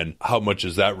 And how much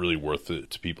is that really worth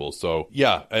to people? So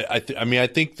yeah, I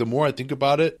think the more I think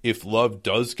about it, if Love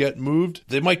does get moved,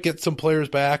 they might get some players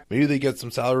back. Maybe they get some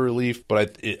salary relief, but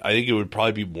I think it would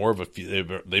probably be more of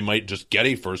they might just get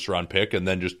a first round pick and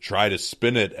then just try to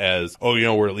spin it as,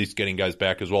 we're at least getting guys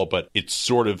back as well. But it's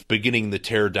sort of beginning the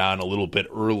tear down a little bit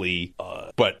early,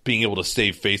 but being able to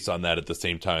save face on that at the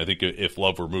same time. I think if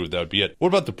Love were moved, that would be it. What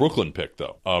about the Brooklyn pick,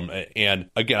 though? And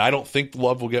again, I don't think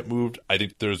Love will get moved. I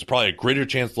think there's probably a greater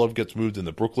chance Love gets moved than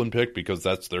the Brooklyn pick because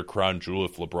that's their crown jewel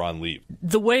if LeBron leaves.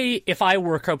 The way, if I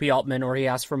were Kobe Altman or he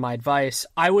asked for my advice,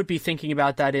 I would be thinking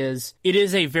about that is, it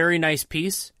is a very nice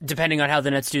piece, depending on how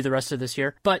the Nets do the rest of this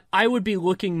year, but I would be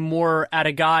looking more at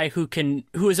a guy who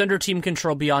is under team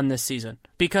control beyond this season.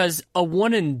 because a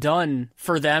one and done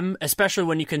for them, especially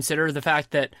when you consider the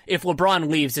fact that if LeBron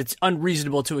leaves, it's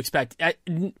unreasonable to expect,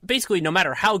 basically no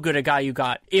matter how good a guy you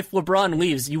got, if LeBron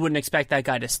leaves, you wouldn't expect that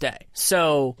guy to stay.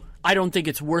 So I don't think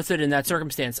it's worth it in that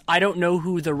circumstance. I don't know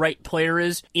who the right player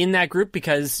is in that group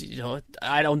because,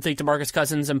 I don't think DeMarcus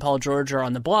Cousins and Paul George are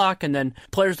on the block. And then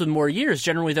players with more years,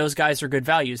 generally those guys are good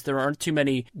values. There aren't too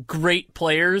many great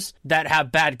players that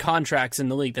have bad contracts in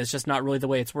the league. That's just not really the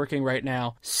way it's working right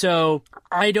now. So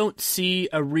I don't see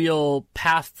a real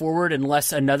path forward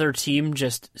unless another team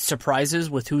just surprises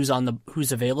with who's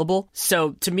available.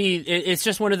 So to me, it's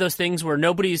just one of those things where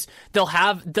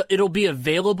it'll be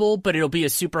available, but it'll be a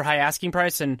super high asking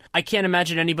price, and I can't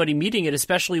imagine anybody meeting it,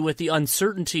 especially with the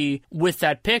uncertainty with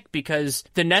that pick, because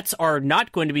the Nets are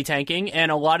not going to be tanking,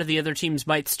 and a lot of the other teams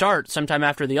might start sometime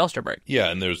after the All-Star break. Yeah,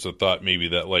 and there's a thought maybe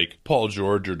that like Paul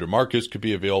George or DeMarcus could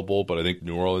be available, but I think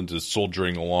New Orleans is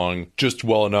soldiering along just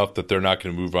well enough that they're not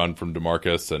going to move on from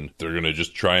DeMarcus, and they're going to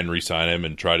just try and re-sign him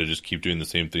and try to just keep doing the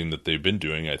same thing that they've been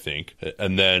doing, I think.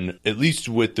 And then, at least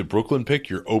with the Brooklyn pick,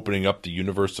 you're opening up the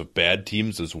universe of bad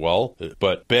teams as well.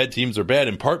 But bad teams are bad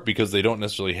in part because they don't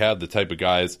necessarily have the type of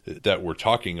guys that we're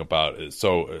talking about.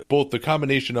 So both the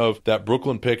combination of that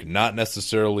Brooklyn pick not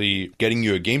necessarily getting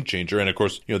you a game changer, and of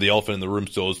course, the elephant in the room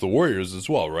still is the Warriors as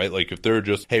well, right? Like if they're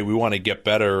just, hey, we want to get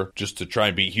better just to try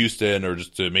and beat Houston or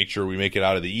just to make sure we make it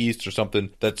out of the East or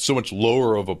something, that's so much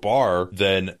lower of a bar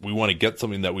than we want to get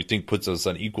something that we think puts us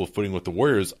on equal footing with the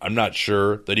Warriors. I'm not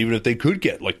sure that even if they could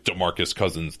get like DeMarcus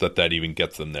Cousins, that even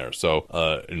gets them there.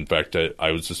 So in fact,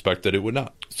 I would suspect that it would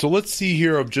not. So let's see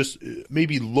here of just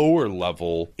maybe lower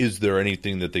level, is there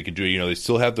anything that they could do? They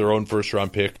still have their own first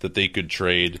round pick that they could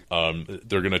trade.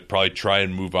 They're going to probably try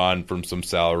and move on from some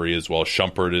salary as well.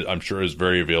 Shumpert, I'm sure, is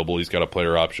very available. He's got a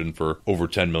player option for over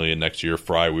 $10 million next year.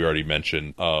 Fry, we already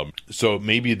mentioned. So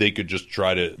maybe they could just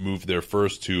try to move their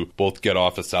first to both get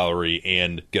off a salary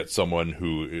and get someone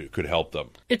who could help them.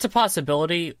 It's a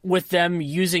possibility with them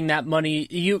using that money.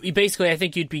 You basically, I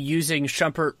think you'd be using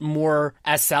Shumpert more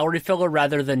as salary filler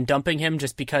rather than dumping him,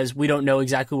 just because we don't know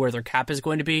exactly where their cap is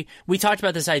going to be. We talked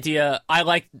about this idea. I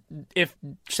like, if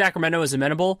Sacramento is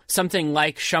amenable, something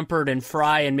like Shumpert and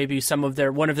Fry and maybe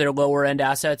one of their lower end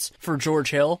assets for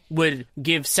George Hill would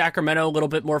give Sacramento a little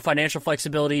bit more financial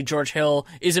flexibility. George Hill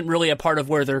isn't really a part of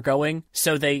where they're going,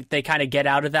 so they kind of get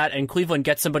out of that, and Cleveland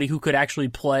gets somebody who could actually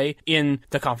play in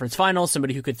the conference finals,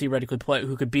 somebody who could theoretically play,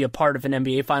 who could be a part of an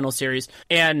NBA final series.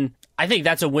 And I think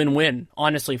that's a win-win,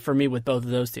 honestly, for me with both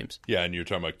of those teams. Yeah, and you're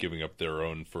talking about giving up their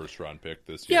own first-round pick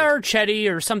this year. Yeah, or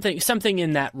Chetty or something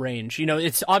in that range.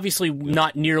 It's obviously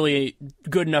not nearly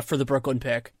good enough for the Brooklyn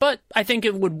pick, but I think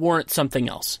it would warrant something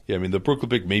else. Yeah, I mean, the Brooklyn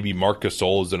pick, maybe Marc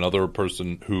Gasol is another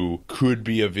person who could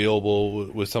be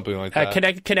available with something like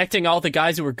that. Connecting all the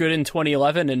guys who were good in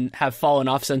 2011 and have fallen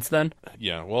off since then.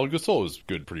 Yeah, well, Gasol was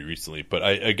good pretty recently, but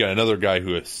again, another guy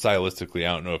who stylistically,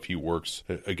 I don't know if he works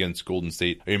against Golden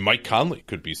State. I mean, Mike Conley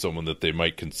could be someone that they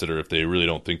might consider if they really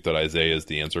don't think that Isaiah is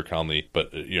the answer. Conley,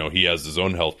 but he has his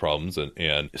own health problems,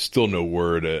 and still no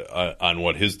word on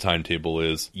what his timetable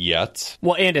is yet.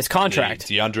 Well, and his contract.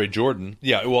 DeAndre Jordan.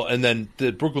 Yeah, well, and then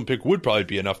the Brooklyn pick would probably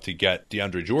be enough to get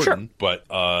DeAndre Jordan, sure. But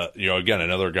again,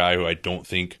 another guy who I don't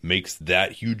think makes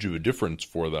that huge of a difference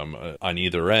for them on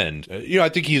either end. I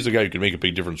think he's a guy who could make a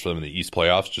big difference for them in the East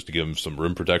playoffs, just to give him some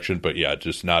rim protection, but yeah,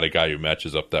 just not a guy who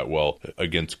matches up that well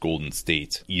against Golden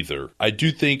State either. I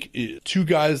do think two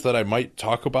guys that I might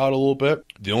talk about a little bit.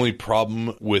 The only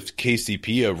problem with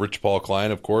KCP, Rich Paul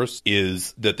Klein, of course,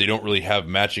 is that they don't really have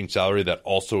matching salary that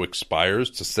also expires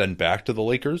to send back to the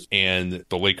Lakers, and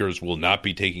the Lakers will not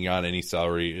be taking on any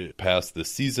salary past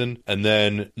this season. And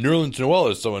then Nerlens Noel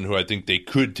is someone who I think they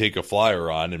could take a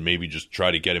flyer on and maybe just try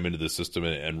to get him into the system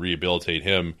and rehabilitate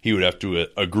him. He would have to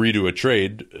agree to a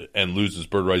trade and lose his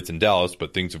bird rights in Dallas,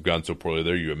 but things have gone so poorly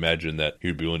there, you imagine that he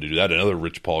would be willing to do that. Another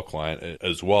Rich Paul client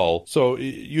as well. So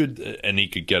he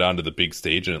could get onto the big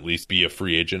stage and at least be a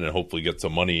free agent and hopefully get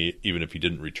some money even if he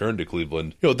didn't return to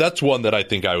Cleveland. That's one that I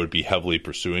think I would be heavily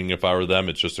pursuing if I were them.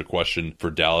 It's just a question for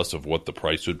Dallas of what the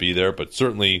price would be there. But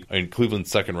certainly,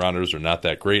 Cleveland's second rounders are not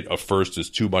that great. A first is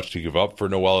too much to give up for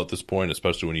Noel at this point,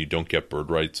 especially when you don't get bird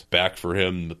rights back for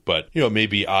him. But,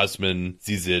 maybe Osman,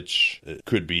 Zizic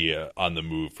could be on the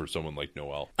move for someone like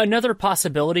Noel. Another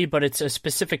possibility, but it's a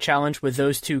specific challenge with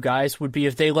those two guys, would be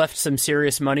if they left some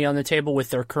serious money on the table with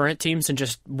their current teams and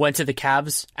just went to the Cavs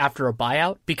Mavs after a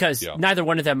buyout, because neither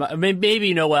one of them, I mean,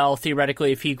 maybe Noel,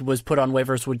 theoretically, if he was put on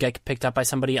waivers, would get picked up by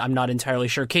somebody. I'm not entirely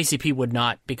sure. KCP would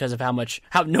not, because of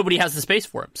how nobody has the space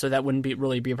for him. So that wouldn't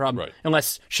really be a problem. Right.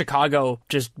 Unless Chicago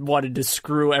just wanted to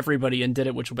screw everybody and did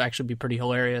it, which would actually be pretty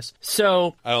hilarious.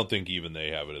 So I don't think even they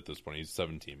have it at this point. He's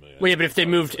 17 million. Well, yeah, but if they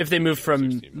moved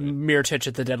from Mirotić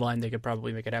at the deadline, they could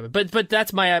probably make it happen. But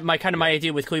that's my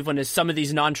idea with Cleveland is some of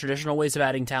these non-traditional ways of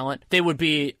adding talent. They would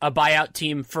be a buyout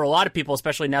team for a lot of people,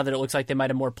 especially now that it looks like they might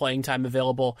have more playing time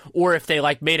available. Or if they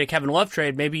made a Kevin Love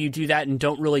trade, maybe you do that and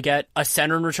don't really get a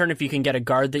center in return if you can get a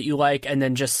guard that you like, and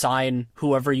then just sign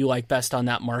whoever you like best on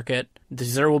that market.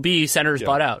 There will be centers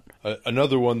bought out.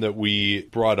 Another one that we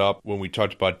brought up when we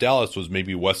talked about Dallas was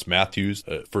maybe Wes Matthews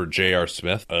for J.R.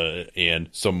 Smith and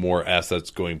some more assets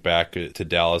going back to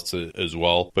Dallas as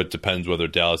well. But depends whether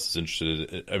Dallas is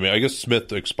interested. I mean, I guess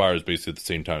Smith expires basically at the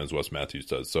same time as Wes Matthews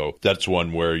does. So that's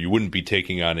one where you wouldn't be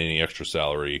taking on any extra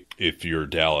salary if you're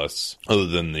Dallas, other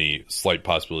than the slight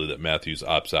possibility that Matthews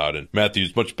opts out. And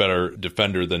Matthews, much better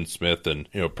defender than Smith, and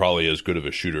probably as good of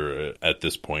a shooter at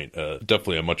this point.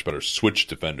 Definitely a much better switch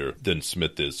defender than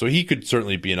Smith is. So he could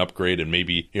certainly be an upgrade, and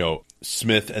maybe,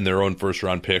 Smith and their own first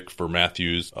round pick for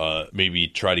Matthews, maybe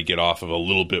try to get off of a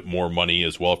little bit more money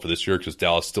as well for this year, because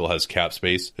Dallas still has cap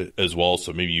space as well.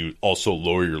 So maybe you also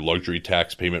lower your luxury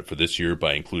tax payment for this year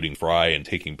by including Fry and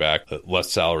taking back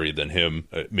less salary than him.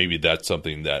 Maybe that's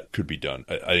something that could be done.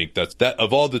 I think that's that.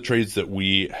 Of all the trades that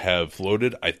we have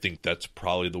floated, I think that's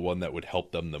probably the one that would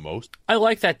help them the most. I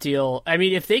like that deal. I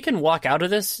mean, if they can walk out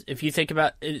of this, if you think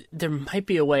about it, there might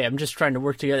be a way. I'm just trying to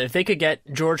work together. If they could get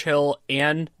George Hill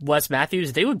and Wes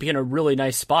Matthews, they would be in a really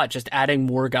nice spot, just adding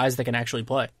more guys that can actually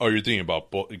play. Oh, you're thinking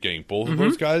about getting both of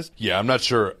those guys? Yeah, I'm not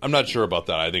sure about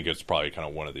that. I think it's probably kind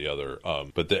of one or the other.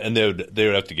 But they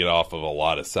would have to get off of a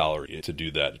lot of salary to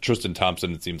do that. Tristan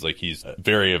Thompson, it seems like he's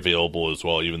very available as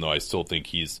well, even though I still think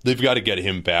they've got to get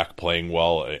him back playing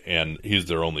well, and he's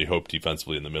their only hope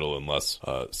defensively in the middle unless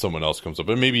someone else comes up.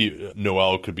 And maybe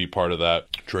Noel could be part of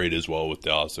that trade as well with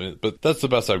Dallas. But that's the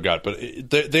best I've got. But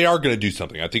they are going to do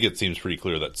something. I think it seems pretty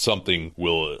clear that something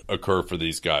will occur for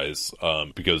these guys,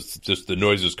 because just the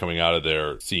noises coming out of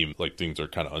there seem like things are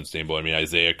kind of unstable. I mean,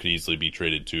 Isaiah could easily be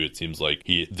traded too. It seems like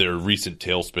their recent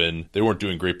tailspin, they weren't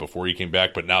doing great before he came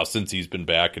back, but now since he's been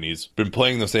back and he's been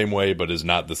playing the same way but is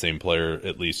not the same player,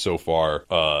 at least so far,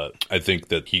 I think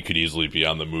that he could easily be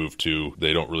on the move too.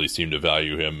 They don't really seem to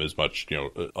value him as much.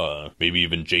 Maybe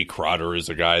even Jay Crowder is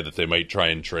a guy that they might try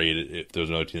and trade if there's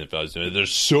another team that values him.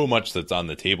 There's so much that's on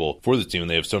the table for this team, and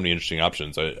they have so many interesting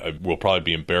options. I will probably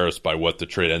be embarrassed by what the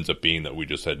trade ends up being that we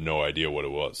just had no idea what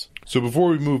it was. So before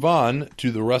we move on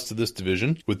to the rest of this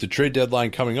division, with the trade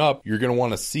deadline coming up, you're going to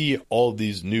want to see all of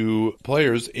these new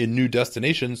players in new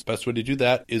destinations. Best way to do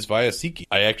that is via SeatGeek.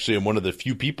 I actually am one of the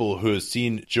few people who has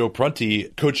seen Joe Prunty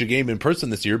coach a game in person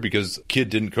this year, because Kidd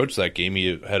didn't coach that game.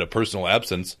 He had a personal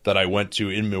absence that I went to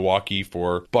in Milwaukee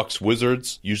for Bucks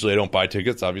Wizards. Usually I don't buy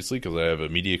tickets, obviously, because I have a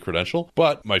media credential,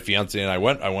 but my fiance and I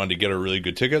went. I wanted to get her really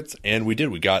good tickets, and we did.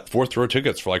 We got fourth row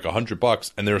tickets for like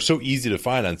 $100, and they're so easy to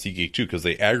find on SeatGeek too, because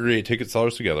they aggregate ticket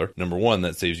sellers together. Number one,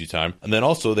 that saves you time, and then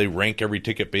also they rank every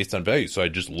ticket based on value. So I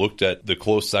just looked at the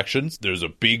closed sections. There's a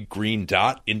big green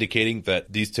dot indicating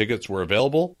that these tickets were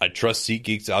available. I trust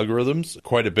SeatGeek's algorithms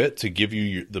quite a bit to give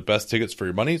you the best tickets for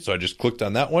your money, so I just clicked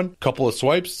on that one, couple of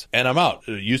swipes, and I'm out.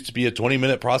 It used to be a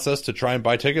 20-minute process to try and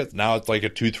buy tickets. Now it's like a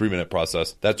 2-3 minute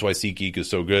process. That's why SeatGeek is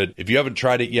so good. If you haven't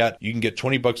tried it yet, you can get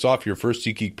 $20 off your first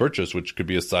SeatGeek purchase, which could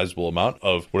be a sizable amount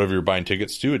of whatever you're buying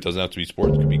tickets to. It doesn't have to be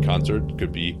sports. It could be concert. It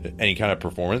could be any kind of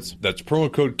performance. That's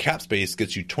promo code CAPSPACE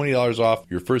gets you $20 off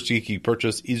your first SeatGeek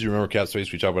purchase. Easy to remember,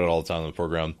 CAPSPACE. We talk about it all the time on the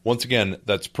program. Once again,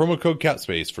 that's promo code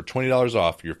CAPSPACE for $20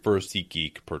 off your first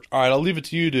SeatGeek purchase. All right, I'll leave it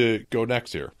to you to go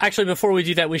next here. Actually, before we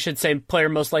do that, we should say player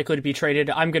most likely to be traded.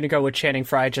 I'm going to go with Channing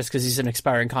Frye just because he's an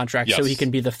expiring contract, so he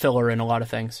can be the filler in a lot of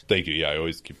things. Thank you. Yeah, I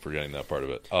always keep forgetting that part of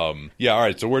it. Yeah, all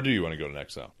right, so where do you want to go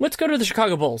next now? Let's go to the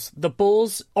Chicago Bulls. The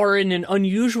Bulls are in an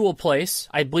unusual place.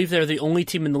 I believe they're the only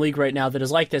team in the league right now that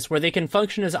is like this, where they can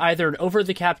function as either an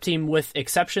over-the-cap team with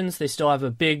exceptions. They still have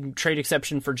a big trade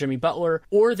exception for Jimmy Butler,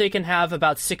 or they can have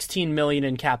about $16 million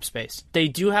in cap space. They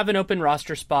do have an open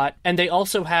roster spot, and they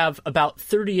also have about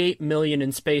 $38 million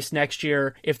in space next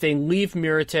year if they leave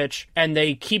Mirotić and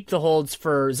they keep the holds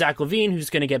for Zach LaVine, who's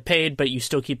going to get paid, but you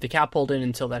still keep the cap hold in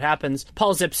until that happens,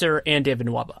 Paul Zipser, and David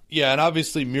Nwaba. Yeah, and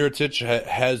obviously Mirotić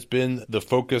has been the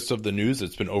focus of the news. news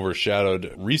that's been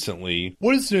overshadowed recently.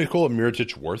 What is Nikola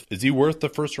Mirotic worth? Is he worth the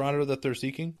first rounder that they're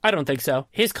seeking? I don't think so.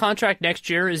 His contract next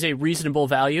year is a reasonable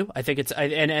value. I think it's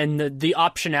and the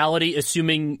optionality,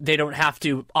 assuming they don't have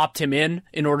to opt him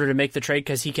in order to make the trade,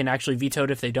 because he can actually veto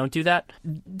it if they don't do that.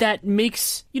 That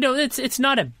makes, it's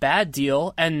not a bad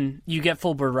deal, and you get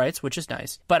full bird rights, which is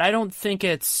nice. But I don't think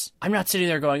I'm not sitting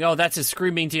there going, oh, that's a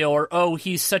screaming deal, or oh,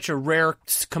 he's such a rare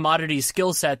commodity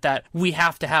skill set that we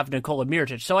have to have Nikola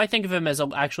Mirotic. So I think of him as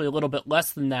actually a little bit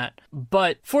less than that.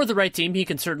 But for the right team, he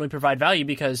can certainly provide value,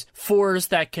 because fours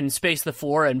that can space the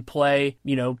floor and play,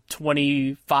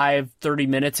 25, 30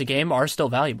 minutes a game are still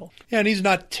valuable. Yeah, and he's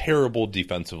not terrible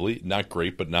defensively. Not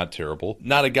great, but not terrible.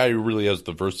 Not a guy who really has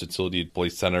the versatility to play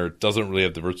center. Doesn't really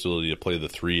have the versatility to play the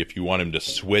three. If you want him to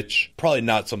switch, probably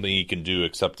not something he can do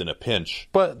except in a pinch.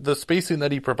 But the spacing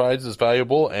that he provides is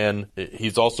valuable, and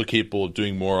he's also capable of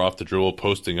doing more off the dribble,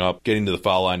 posting up, getting to the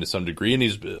foul line to some degree, and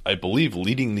he's, I believe,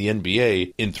 leading the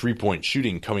NBA in three-point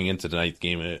shooting coming into tonight's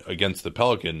game against the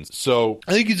Pelicans. So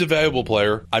I think he's a valuable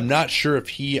player. I'm not sure if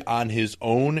he on his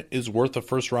own is worth a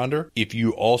first rounder. If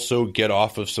you also get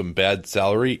off of some bad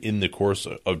salary in the course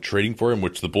of trading for him,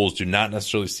 which the Bulls do not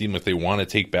necessarily seem like they want to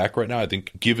take back right now, I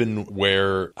think given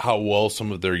how well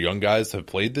some of their young guys have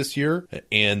played this year,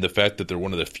 and the fact that they're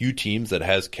one of the few teams that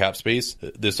has cap space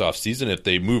this offseason, if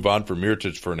they move on from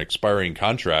Mirotic for an expiring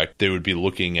contract, they would be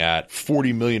looking at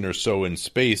 $40 million or so in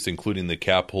space, including the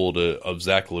cap hold of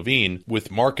Zach LaVine. With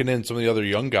Markkanen and some of the other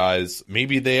young guys,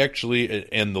 maybe they actually,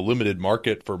 and the limited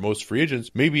market for most free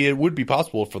agents, maybe it would be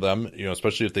possible for them,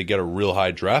 especially if they get a real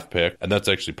high draft pick. And that's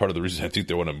actually part of the reason I think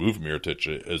they want to move Mirotic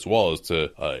as well, is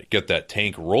to get that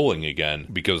tank rolling again,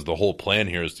 because the whole plan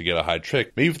here is to get a high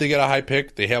pick. Maybe if they get a high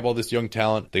pick, they have all this young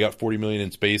talent, they got $40 million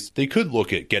in space, they could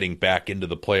look at getting back into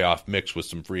the playoff mix with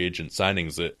some free agent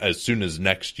signings as soon as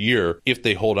next year, if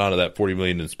they hold on to that $40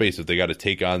 million in space. If they got to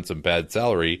take on some bad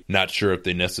salary, not sure if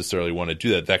they necessarily want to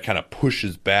do that. That kind of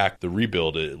pushes back the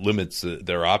rebuild. It limits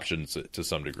their options to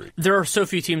some degree. There are so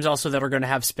few teams also that are going to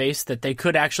have space that they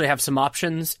could actually have some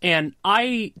options. And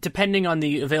depending on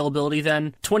the availability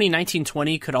then,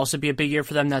 2019-20 could also be a big year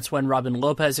for them. That's when Robin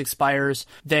Lopez expires.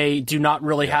 They do not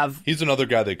really have... He's another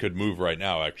guy they could move right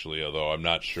now, actually, although I'm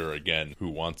not sure, again, who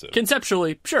wants it.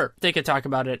 Conceptually, sure, they could talk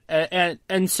about it.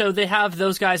 And so they have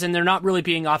those guys, and they're not really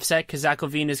being offset because Zach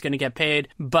LaVine is going to get paid,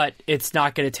 but it's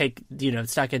not going to take,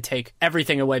 it's not going to take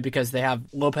everything away because they have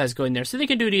Lopez going there. So they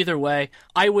can do it either way.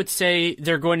 I would say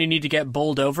they're going to need to get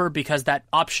bowled over, because that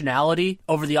optionality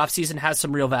over the offseason has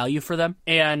some real value for them.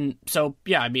 And so,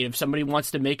 yeah, I mean, if somebody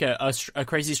wants to make a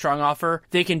crazy strong offer,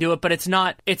 they can do it, but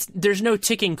there's no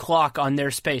ticking clock on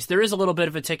their space. There is a little bit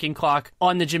of a ticking clock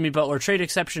on the Jimmy Butler trade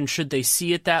exception, should they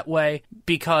see it that way,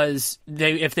 because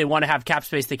if they want to have cap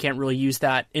space, they can't really use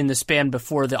that in the span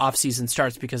before the offseason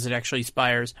starts, because it actually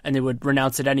expires, and they would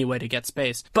renounce it anyway to get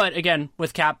space. But again,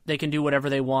 with cap, they can do whatever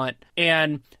they want,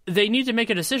 and they need to make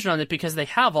a decision on it because they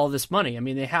have all this money. I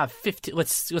mean, they have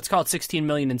let's call it $16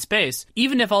 million in space.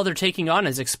 Even if all they're taking on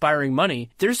is expiring money,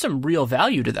 there's some real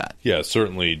value to that. Yeah,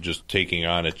 certainly just taking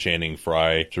on a Channing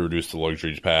Frye to reduce the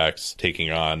luxury tax,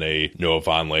 taking on a Noah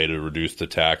Vonleh to reduce the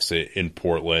tax in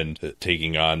Portland,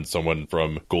 taking on someone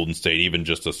from Golden State, even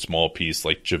just a small piece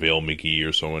like JaVale McGee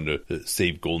or someone to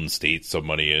save Golden State some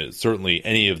money. Certainly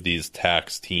any of these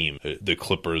tax teams, the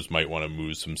Clippers might want to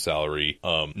move some salary.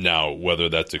 Now, whether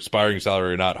that's expiring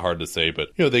salary or not, hard to say, but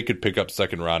they could pick up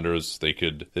second rounders.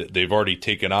 They've already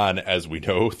taken on, as we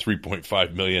know,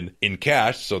 $3.5 million in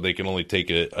cash, so they can only take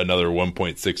another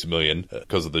 $1.6 million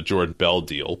because of the Jordan Bell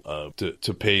deal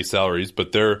to pay salaries,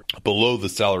 but they're below the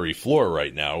salary floor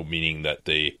right now, meaning that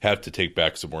they have to take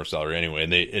back some more salary anyway.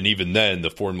 And even then, the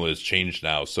formula has changed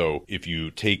now. So if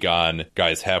you take on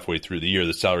guys halfway through the year,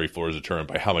 the salary floor is determined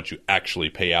by how much you actually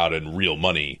pay out in real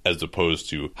money, as opposed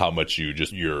to how much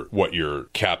what your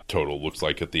cap total looks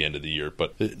like at the end of the year.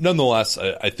 But nonetheless,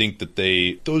 I think that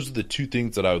those are the two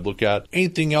things that I would look at.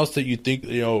 Anything else that you think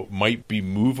might be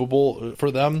movable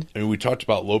for them? I mean, we talked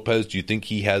about Lopez. Do you think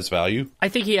he has value? I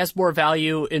think he has more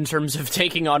value in terms of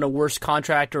taking on a worse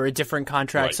contract or a different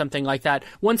contract, right, something like that.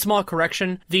 One small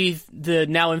correction: the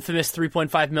now infamous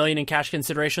 $3.5 million in cash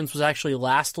considerations was actually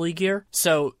last league year.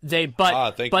 So they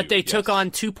took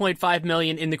on $2.5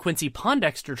 million in the Quincy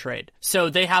Pondexter trade. So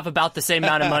they have about the same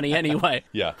amount of money anyway.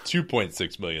 Yeah,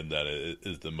 $2.6 million then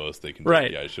is the most they can do.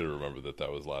 Right. Yeah, I should have remembered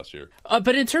that was last year.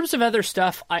 But in terms of other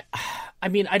stuff, I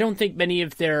mean, I don't think many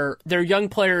of their young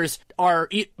players are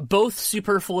both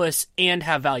superfluous and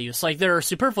have value. So, like, there are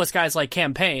superfluous guys like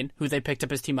Cam Payne, who they picked up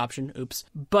his team option. Oops.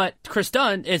 But Chris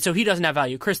Dunn, and so he doesn't have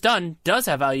value. Chris Dunn does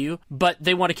have value, but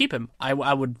they want to keep him, I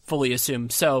would fully assume.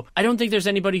 So I don't think there's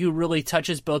anybody who really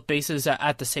touches both bases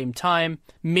at the same time.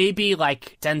 Maybe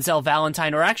like Denzel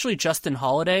Valentine or actually Justin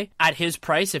Holiday at his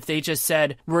price, if they just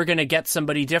said, we're going to get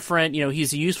somebody different. You know,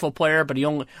 he's a useful player, but he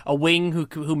only a wing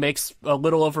who makes a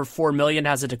little over $4 million,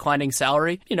 has a declining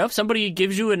salary. You know, if somebody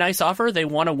gives you a nice offer, they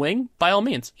want a wing, by all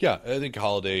means. Yeah, I think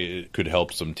Holiday could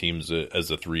help some teams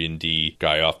as a 3-and-D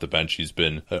guy off the bench. He's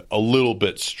been a little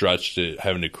bit stretched,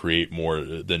 having to create more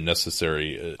than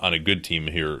necessary on a good team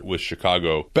here with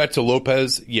Chicago. Back to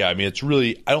Lopez, yeah, I mean, it's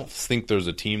really, I don't think there's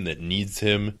a team that needs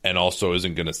him and also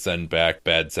isn't going to send back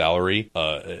bad salary.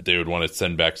 They would want to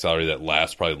send back salary that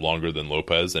lasts probably longer than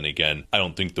Lopez. And again, I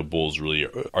don't think the Bulls really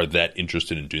are that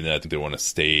interested in doing that. I think they want to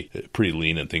stay pretty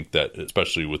lean and think that,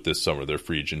 especially with this summer, their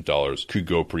free agent dollars could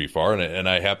go pretty far. And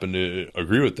I happen to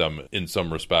agree with them in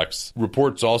some respects.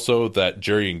 Reports also that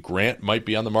Jerry and Grant might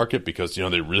be on the market because, you know,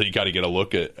 they really got to get a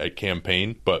look at Cam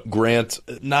Payne. But Grant,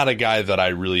 not a guy that I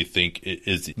really think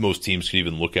is most teams can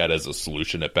even look at as a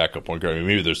solution at backup point guard. I mean,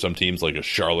 maybe there's some teams like a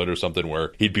Charlotte or something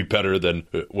where he'd be better than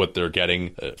what they're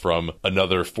getting from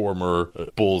another former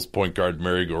Bulls point guard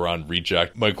merry-go-round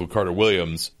reject, Michael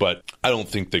Carter-Williams. But I don't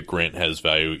think that Grant has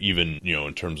value, even, you know,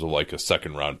 in terms of like a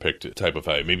second-round pick type of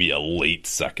value, maybe a late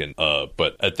second.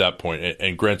 But at that point,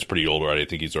 and Grant's pretty old already. I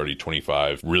think he's already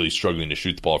 25, really struggling to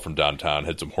shoot the ball from downtown,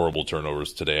 had some horrible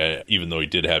turnovers today, even though he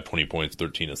did have 20 points,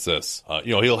 13 assists.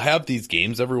 You know, he'll have these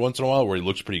games every once in a while where he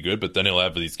looks pretty good, but then he'll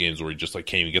have these games where he just like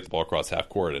can't even get the ball across half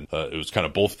court. And it was kind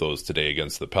of both those today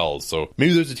against the Pels. So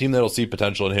maybe there's a team that'll see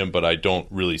potential in him, but I don't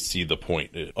really see the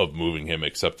point of moving him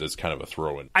except as kind of a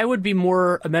throw-in. I would be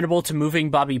more amenable to moving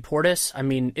Bobby Portis. I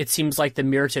mean, it seems like the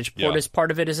Mirotic-Portis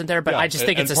part of it isn't there, but I just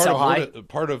think it's a sell high.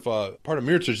 Part of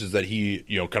Mirotic is that he,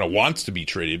 you know, kind of wants to be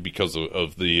traded because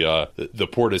of the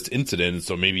Portis incident,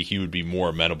 so maybe he would be more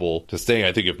amenable to staying.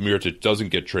 I think if Mirotic doesn't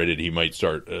get traded, he might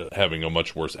start having a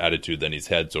much worse attitude than he's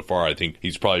had so far. I think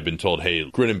he's probably been told, hey,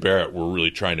 Grin and Barrett, we're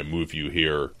really trying to move you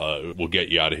here. We'll get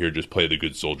you out of here. Just play the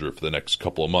good soldier for the next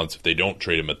couple of months. If they don't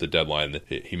trade him at the deadline,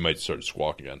 he might start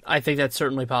squawking again. I think that's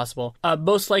certainly possible.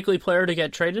 Most likely player to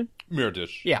get traded? Mirotic.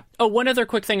 Yeah. Oh, one other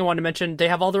quick thing I wanted to mention. They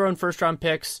have all their own first-round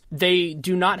picks. They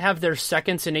do not have their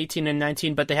seconds in 18 and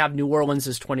 19, but they have New Orleans'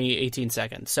 2018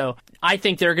 seconds. So I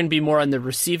think they're going to be more on the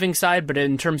receiving side, but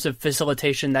in terms of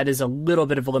facilitation, that is a little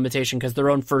bit of a limitation because their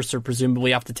own firsts are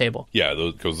presumably off the table. Yeah,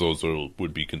 because those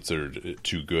would be considered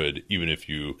too good, even if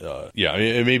you, I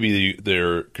mean, maybe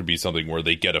there could be something where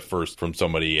they get a first from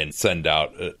somebody and send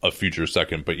out a future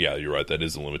second, but yeah, you're right, that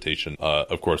is a limitation.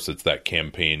 Of course, it's that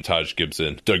campaign, Taj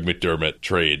Gibson, Doug McDermott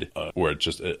trade, where it's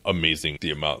just amazing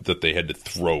the amount that they had to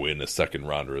throw in a second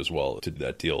rounder as well to do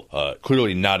that deal.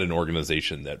 Clearly not an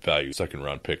organization that values second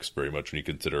round picks very much when you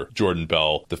consider Jordan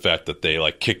Bell, the fact that they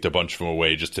like kicked a bunch from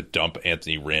away just to dump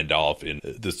Anthony Randolph in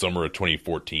the summer of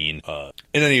 2014. In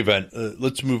any event,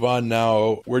 let's move on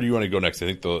now. Where do you want to go next?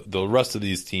 I think the rest of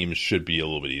these teams should be a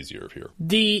little bit easier here.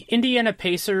 The Indiana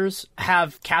Pacers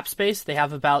have cap space. They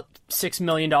have about $6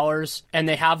 million, and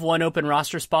they have one open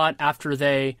roster spot after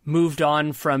they moved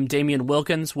on from Damian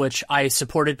Wilkins, which I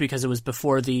supported because it was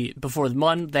before the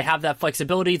month. They have that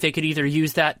flexibility. They could either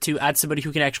use that to add somebody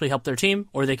who can actually help their team,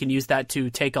 or they can use that to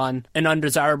take on an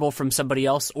undesirable from somebody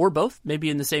else, or both, maybe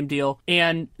in the same deal.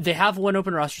 And they have one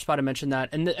open roster spot. I mentioned that.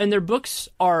 And their books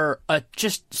are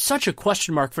just such a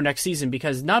question mark for next season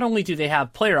because not only do they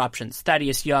have player options,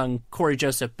 Thaddeus Young, Corey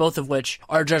Joseph, both of which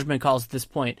are judgment calls at this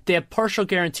point. They have partial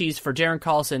guarantees for Darren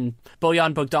Collison,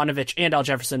 Bojan Bogdanovic, and Al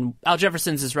Jefferson. Al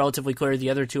Jefferson's is relatively clear. The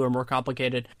other two are more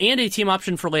complicated. And a team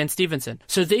option for Lance Stevenson.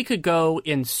 So they could go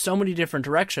in so many different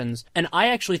directions. And I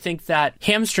actually think that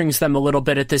hamstrings them a little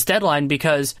bit at this deadline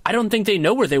because I don't think they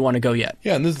know where they want to go yet.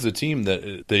 Yeah, and this is a team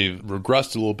that they've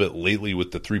regressed a little bit lately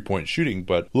with the three-point shooting,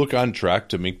 but look on track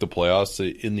to make the playoffs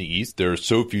in the East. There are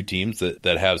so few teams that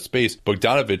have space.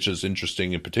 Bogdanovic is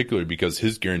interesting in particular because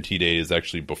his guarantee date is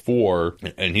actually before,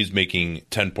 and he's making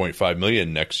 $10.5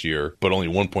 million next year, but only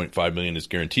 $1.5 million is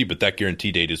guaranteed, but that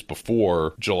guarantee date is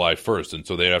before July 1st, and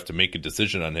so they'd have to make a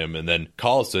decision on him. And then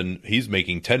Collison, he's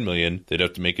making $10 million. They'd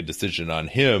have to make a decision on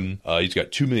him. He's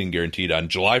got $2 million guaranteed on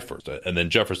July 1st. And then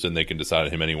Jefferson, they can decide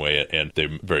on him anyway, and they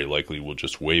very likely will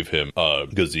just waive him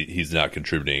because he's not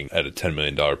contributing at a $10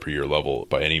 million per year level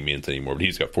by any means anymore, but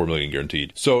he's got $4 million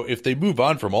guaranteed. So if they move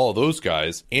on from all of those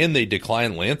guys and they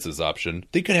decline Lance's option,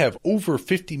 they could have over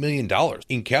 $50 million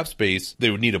in cap space. They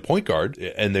would need point guard,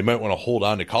 and they might want to hold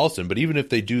on to Collison. But even if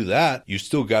they do that, you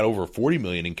still got over $40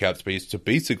 million in cap space to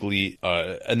basically,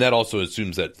 and that also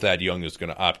assumes that Thad Young is going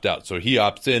to opt out. So he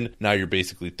opts in. Now you're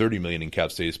basically $30 million in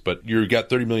cap space, but you've got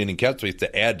 $30 million in cap space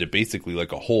to add to basically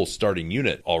like a whole starting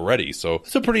unit already. So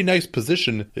it's a pretty nice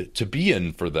position to be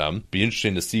in for them. Be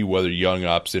interesting to see whether Young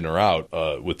opts in or out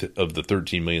of the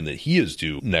 $13 million that he is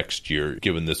due next year.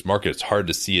 Given this market, it's hard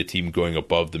to see a team going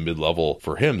above the mid-level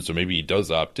for him. So maybe he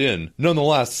does opt in.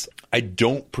 Nonetheless, I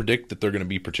don't predict that they're going to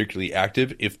be particularly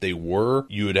active. If they were,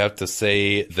 you would have to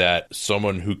say that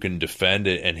someone who can defend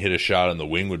it and hit a shot on the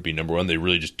wing would be number one. They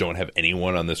really just don't have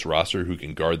anyone on this roster who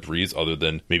can guard threes other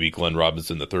than maybe Glenn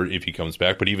Robinson III if he comes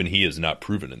back. But even he is not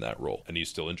proven in that role, and he's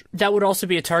still injured. That would also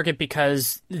be a target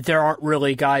because there aren't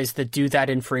really guys that do that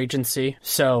in free agency.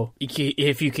 So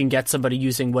if you can get somebody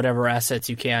using whatever assets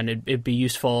you can, it'd be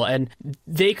useful. And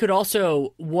they could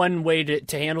also, one way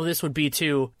to handle this would be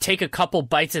to take a couple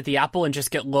bites at the apple and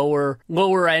just get lower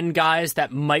end guys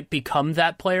that might become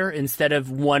that player instead of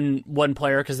one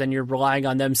player, because then you're relying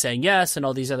on them saying yes and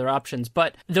all these other options.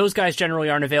 But those guys generally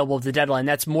aren't available at the deadline.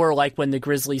 That's more like when the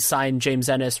Grizzlies signed James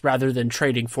Ennis rather than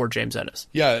trading for James Ennis.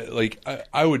 Yeah, like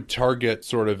I would target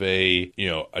sort of a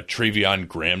Travion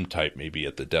Graham type maybe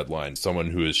at the deadline, someone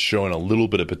who has shown a little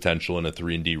bit of potential in a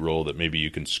 3-and-D role that maybe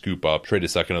you can scoop up, trade a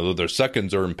second, although their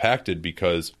seconds are impacted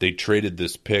because they traded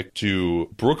this pick to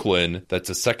Brooklyn. That's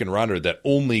a second rounder that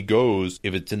only goes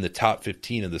if it's in the top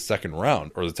 15 of the second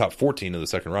round, or the top 14 of the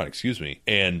second round, excuse me.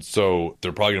 And so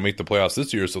they're probably going to make the playoffs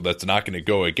this year, so that's not going to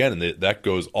go again. And that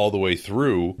goes all the way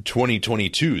through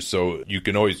 2022. So you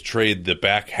can always trade the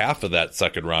back half of that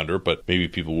second rounder, but maybe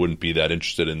people wouldn't be that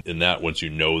interested in that once you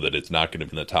know that it's not going to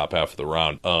be in the top half of the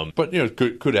round. But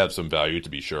could have some value to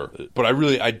be sure. But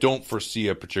I don't foresee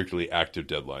a particularly active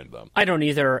deadline to them. I don't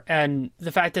either. And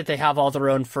the fact that they have all their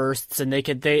own firsts and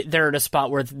they're at a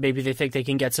spot where maybe they think they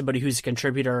can get somebody who's a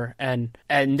contributor and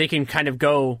they can kind of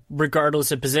go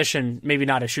regardless of position, maybe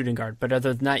not a shooting guard, but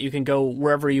other than that, you can go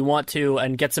wherever you want to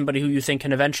and get somebody who you think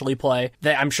can eventually play.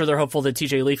 I'm sure they're hopeful that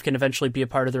TJ Leaf can eventually be a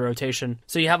part of the rotation.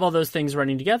 So you have all those things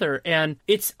running together, and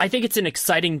I think it's an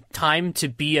exciting time to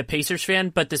be a Pacers fan,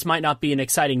 but this might not be an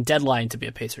exciting deadline to be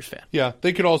a Pacers fan. Yeah,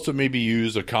 they could also maybe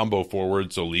use a combo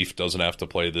forward so Leaf doesn't have to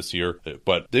play this year,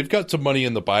 but they've got some money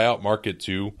in the buyout market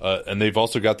too, and they've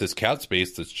also got this cap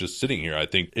space that's just sitting here. I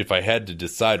think if I had to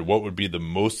decide what would be the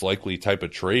most likely type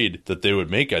of trade that they would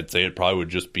make, I'd say it probably would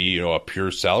just be a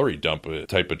pure salary dump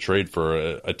type of trade for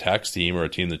a tax team or a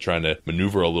team that's trying to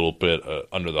maneuver a little bit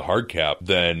under the hard cap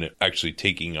than actually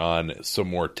taking on some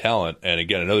more talent. And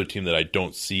again, another team that I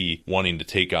don't see wanting to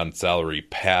take on salary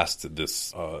past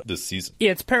this season.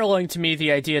 Yeah, it's paralleling to me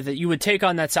the idea that you would take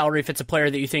on that salary if it's a player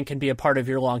that you think can be a part of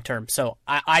your long term. So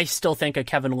I still think a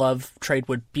Kevin Love trade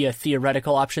would be a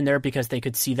theoretical option there because they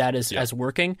could see that as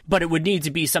working, but it would need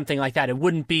to be something like that. It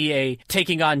wouldn't be a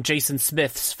taking on Jason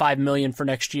Smith's $5 million for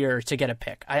next year to get a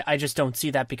pick. I just don't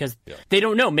see that because they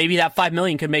don't know. Maybe that $5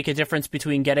 million could make a difference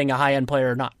between getting a high-end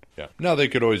player or not. Yeah. Now they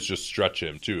could always just stretch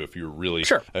him too if you're really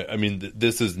sure. I mean,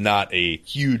 this is not a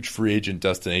huge free agent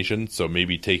destination, so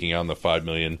maybe taking on the $5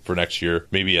 million for next year,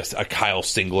 maybe a Kyle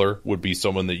Singler would be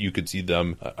someone that you could see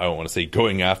them. I don't want to say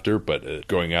going after, but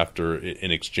going after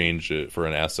in exchange for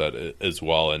an asset as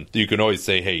well. And you can always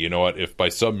say, hey, you know what? If by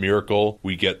some miracle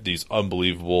we get these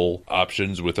unbelievable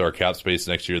options with our cap space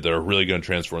next year that are really going to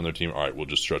transfer on their team, all right, we'll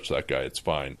just stretch that guy. It's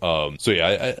fine. So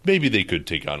yeah, maybe they could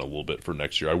take on a little bit for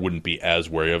next year. I wouldn't be as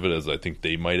wary of it as I think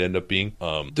they might end up being.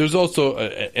 There's also,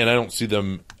 and I don't see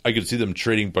them, I could see them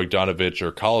trading Bogdanovich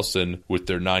or Collison with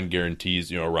their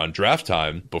non-guarantees, around draft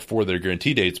time before their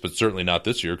guarantee dates, but certainly not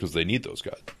this year because they need those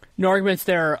guys. No arguments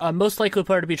there. Most likely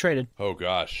player to be traded. Oh,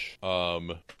 gosh.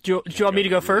 Do you want me to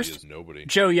go really first? Nobody.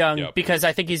 Joe Young, because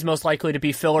I think he's most likely to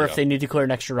be filler if they need to clear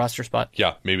an extra roster spot.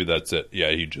 Yeah, maybe that's it.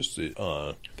 Yeah, he just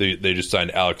they just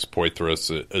signed Alex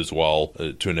Poitras as well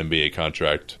to an NBA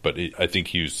contract, but I think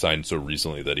he was signed so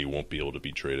recently that he won't be able to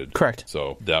be traded. Correct.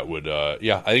 So that would, I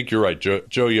think you're right.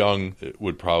 Joe Young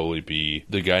would probably be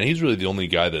the guy, and he's really the only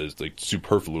guy that is like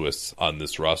superfluous on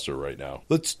this roster right now.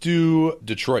 Let's do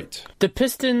Detroit. The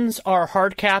Pistons are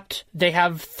hard capped. They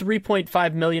have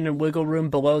 $3.5 million in wiggle room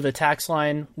below the tax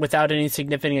line without any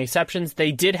significant exceptions.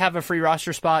 They did have a free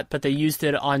roster spot, but they used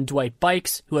it on Dwight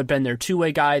Bikes, who had been their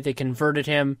two-way guy. They converted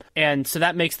him, and so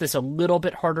that makes this a little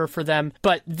bit harder for them.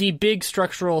 But the big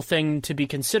structural thing to be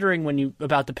considering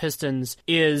about the Pistons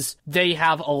is they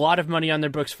have a lot of money on their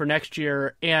books for next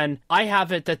year, and I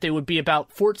have it that they would be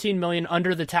about $14 million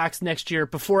under the tax next year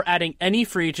before adding any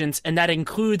free agents, and that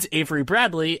includes Avery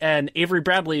Bradley, and Avery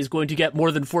Bradley is going to get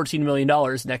more than $14 million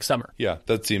next summer. Yeah,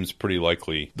 that seems pretty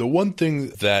likely. The one thing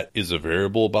that is a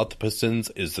variable about the Pistons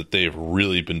is that they've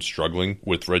really been struggling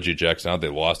with Reggie Jackson. They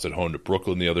lost at home to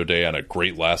Brooklyn the other day on a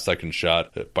great last-second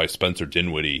shot by Spencer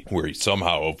Dinwiddie, where he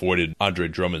somehow avoided Andre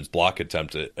Drummond's block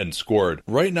attempt and scored.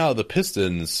 Right now, the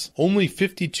Pistons, only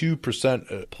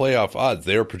 52% playoff odds.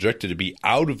 They are projected to be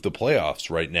out of the playoffs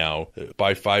right now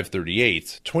by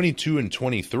 538,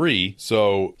 22-23.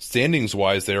 So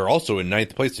standings-wise, they are also in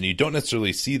ninth place, and you don't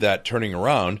necessarily see that turning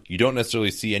around. You don't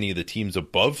necessarily see any of the teams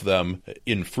above them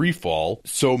in free fall.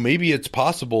 So maybe it's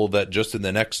possible that just in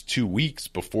the next 2 weeks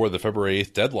before the February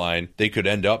 8th deadline, they could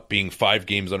end up being 5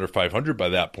 games under 500 by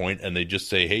that point, and they just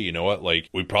say, hey, you know what, like,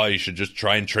 we probably should just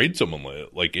try and trade someone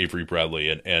like Avery Bradley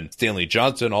and Stanley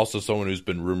Johnson, also someone who's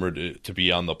been rumored to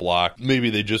be on the block. Maybe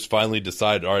they just finally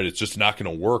decide, all right, it's just not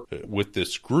going to work with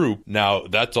this group. Now,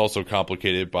 that's also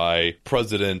complicated by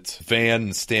President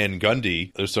Van Stan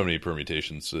Gundy. There's so many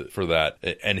permutations for that.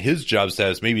 And his job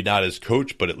status, maybe not as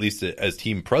coach, but at least as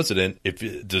team president,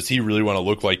 does he really want to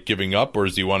look like giving up, or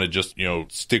does he want to just,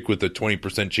 stick with the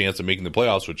 20% chance of making the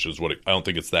playoffs, which is what I don't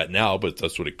think it's that now, but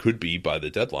that's what it could be by the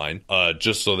deadline,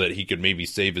 just so that he could maybe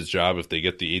save his job if they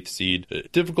get the 8th seed.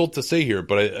 Difficult to say here,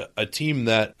 but a team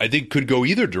that I think could go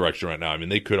either direction right now. I mean,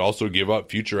 they could also give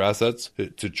up future assets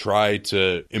to try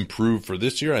to improve for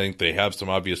this year. I think they have some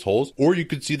obvious holes, or you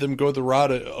could see them go the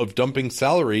route of dumping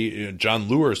salary. John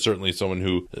Lure is certainly someone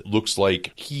who looks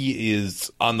like he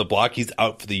is on the block. He's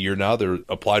out for the year now. They're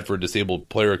applied for a disabled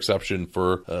player exception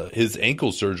for his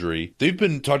ankle surgery. They've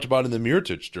been talked about in the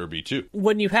Mirotic Derby too.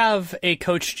 When you have a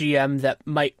coach GM that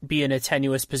might be in a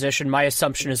tenuous position, my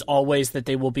assumption is always that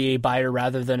they will be a buyer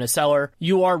rather than a seller.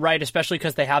 You are right, especially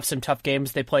because they have some tough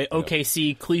games. They play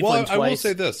OKC, Cleveland twice. I will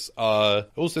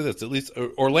say this. At least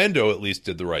Orlando at least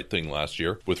did the right thing last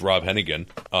year with Rob Hennigan.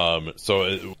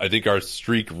 So I think our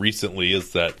streak recently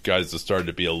is that guys have started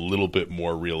to be a little bit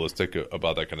more realistic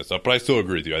about that kind of stuff. But I still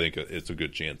agree with you. I think it's a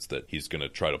good chance that he's going to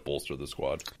try to bolster the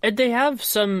squad. And they have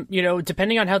some,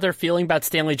 depending on how they're feeling about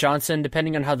Stanley Johnson,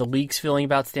 depending on how the league's feeling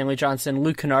about Stanley Johnson,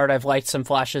 Luke Kennard, I've liked some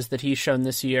flashes that he's shown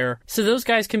this year. So those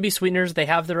guys can be sweeteners. They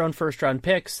have their own first-round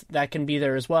picks. That can be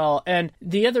there as well. And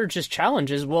the other just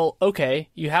challenge is, well, okay,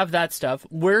 you have that stuff.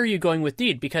 Where are you going with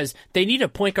need? Because they need a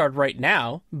point guard right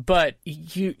now, but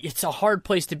it's a hard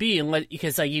place to be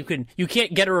because you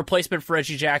can't get a replacement for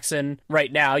Reggie Jackson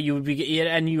right now.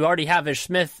 And you already have Ish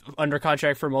Smith under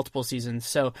contract for multiple seasons.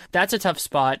 So that's a tough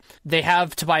spot. They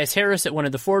have Tobias Harris at one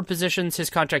of the forward positions. His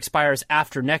contract expires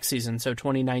after next season, so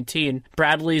 2019.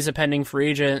 Bradley's a pending free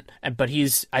agent, but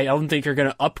I don't think you're going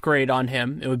to upgrade on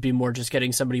him. It would be more just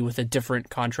getting somebody with a different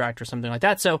contract or something like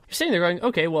that. So you're saying they're going,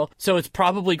 okay, well, so it's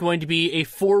probably going to be a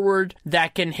forward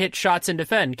that can hit shots and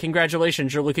defend.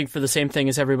 Congratulations, you're looking for the same thing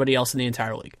as everybody else in the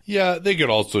entire league. Yeah, they could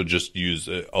also just use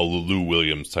a Lou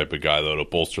Williams type of guy, though, to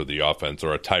bolster the offense,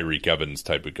 or a Tyreek Evans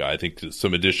type of guy. I think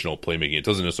some additional playmaking. It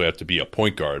doesn't necessarily have to be a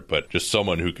point guard, but just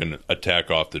someone who can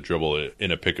attack off the dribble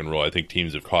in a pick and roll. I think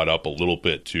teams have caught up a little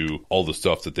bit to all the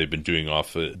stuff that they've been doing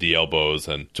off the elbows,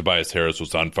 and Tobias Harris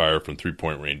was on fire from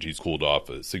three-point range. He's cooled off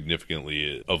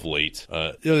significantly of late.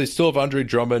 They still have Andre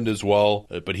Drummond as well,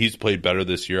 but he's played better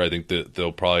this year. I think that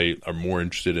they'll probably are more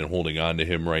interested in holding on to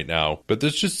him right now. But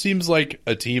this just seems like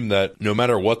a team that no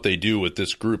matter what they do with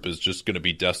this group is just going to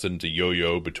be destined to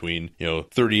yo-yo between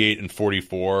 38 and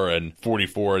 44 and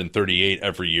 44 and 38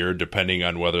 every year, depending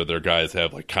on whether their guys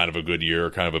have like kind of a good year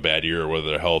or kind of a bad year, or whether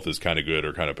their health is kind of good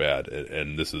or kind of bad.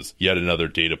 And this is yet another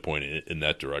data point in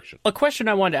that direction. A question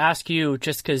I wanted to ask you,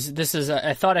 just because this is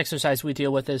a thought exercise we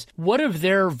deal with, is what of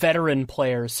their veteran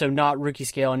players, so not rookie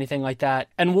scale, anything like that,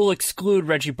 and we'll exclude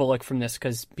Reggie Bullock from this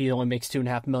because he only makes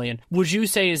 $2.5 million, would you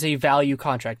say is a value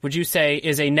contract? Would you say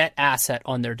is a net asset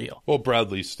on their deal? Well,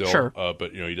 Bradley still, sure.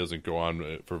 But he doesn't go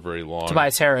on for very long.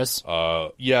 Tobias Harris.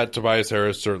 Tobias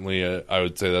Harris, certainly I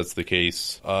would say that's the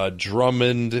case.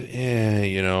 Drummond,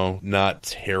 not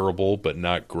terrible, but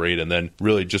not great. And then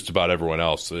really just about everyone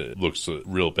else looks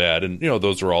real bad. And,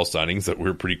 those are all signings that we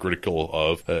were pretty critical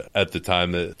of at the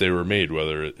time that they were made.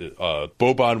 Whether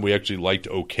Boban, we actually liked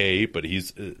okay, but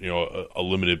he's, a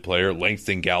limited player.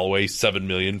 Langston Galloway, $7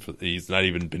 million. He's not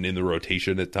even been in the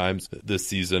rotation at times this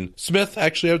season. Smith,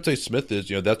 actually, I would say Smith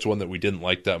is, that's one that we didn't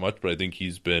like that much, but I think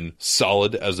he's been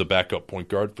solid as a backup point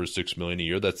guard for $6 million a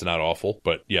year. That's not awful,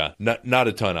 but yeah, not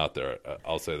a ton out there.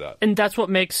 I'll say that. And that's what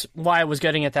makes, why I was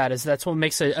getting at that, is that's what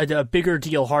makes a bigger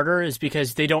deal harder, is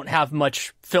because they don't have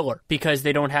much filler, because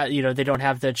they don't have, they don't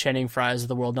have the Channing Frys of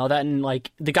the world. Now that, and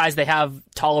like the guys they have,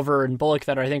 Tolliver and Bullock,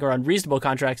 that I think are on reasonable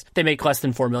contracts, they make less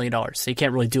than $4 million. So you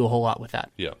can't really do a whole lot with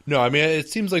that. Yeah. No, I mean, it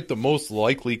seems like the most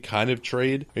likely kind of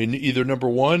trade in either number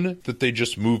one, that they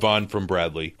just move on from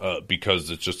Bradley because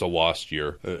it's just a lost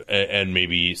year, and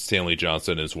maybe Stanley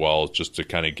Johnson as well, just to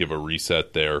kind of give a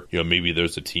reset there. Maybe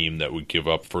there's a team that would give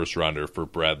up first rounder for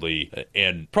Bradley,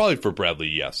 and probably for Bradley,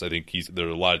 yes. I think there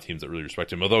are a lot of teams that really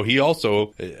respect him, although he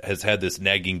also has had this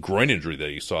nagging groin injury that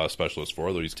he saw a specialist for,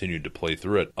 although he's continued to play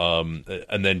through it.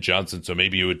 And then Johnson, so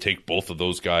maybe it would take both of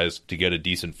those guys to get a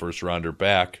decent first rounder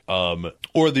back.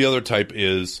 Or the other type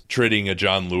is trading a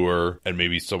John Lure and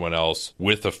maybe someone else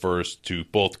with a first to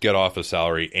both get off a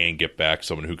salary and get back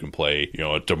someone who can play,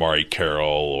 a Damari Carroll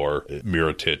or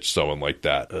Mirotic, someone like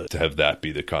that, to have that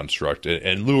be the construct.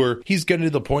 And Lure, he's getting to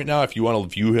the point now, if you want to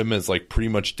view him as like pretty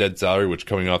much dead salary, which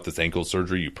coming off this ankle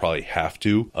surgery, you probably have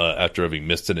to, after having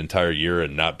missed an entire year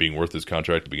and not being worth his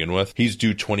contract to begin with. He's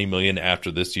due $20 million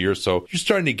after this year. So you're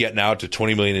starting to get now to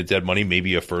 $20 million in dead money.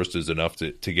 Maybe a first is enough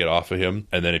to get off of him.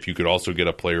 And then if you could also get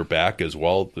a player back as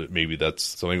well, maybe that's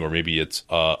something, or maybe it's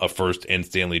a first and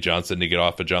Stanley Johnson to get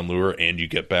off of John Lure and you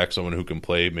get back someone who can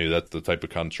play. Maybe that's the type of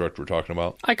construct we're talking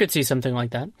about. I could see something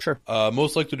like that. Sure.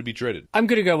 Most likely to be traded. I'm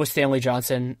going to go with Stanley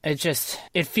Johnson.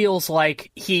 It feels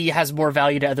like he has more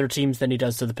value to other teams than he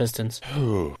does to the Pistons.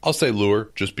 I'll say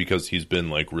Lure, just because he's been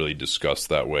like really discussed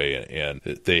that way, and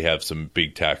they have some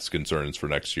big tax concerns for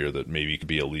next year that maybe could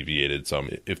be alleviated some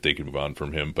if they could move on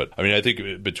from him. But I mean, I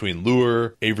think between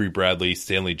Lure, Avery Bradley,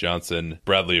 Stanley Johnson,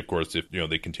 Bradley, of course, if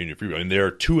they continue free. I mean,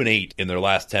 they're 2-8 in their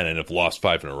last 10 and have lost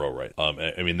 5 in a row, right?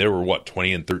 I mean, they were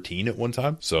 20-13 at one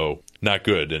time, so not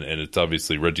good. And it's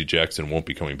obviously Reggie Jackson won't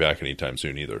be coming back anytime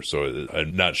soon either. So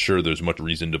I'm not sure there's much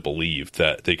reason to believe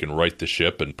that they can right the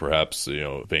ship, and perhaps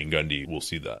Van Gundy will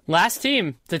see that. Last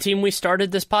team, the team we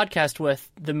started this podcast with,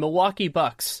 the Milwaukee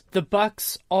Bucks. The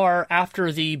Bucks are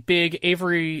after the big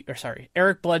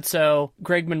Eric Bledsoe,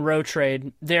 Greg Monroe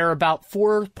trade. They're about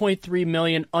 $4.3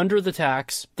 million under the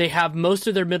tax. They have most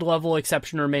of their mid-level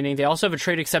exception remaining. They also have a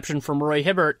trade exception from Roy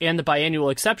Hibbert and the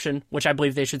biannual exception, which I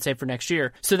believe they should save for next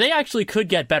year. So they actually could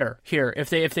get better here if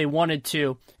they wanted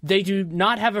to. They do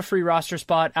not have a free roster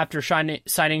spot after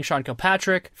signing Sean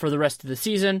Kilpatrick for the rest of the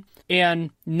season. And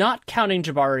not counting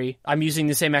Jabari, I'm using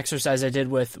the same exercise I did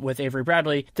with Avery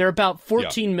Bradley, they're about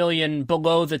 $14 million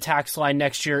below the tax line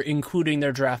next year, including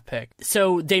their draft pick.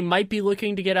 So they might be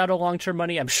looking to get out of long-term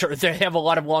money. I'm sure they have a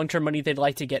lot of long-term money they'd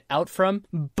like to get out from,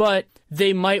 but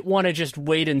they might want to just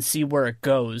wait and see where it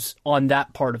goes on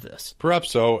that part of this. Perhaps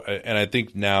so. And I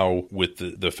think now with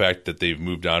the fact that they've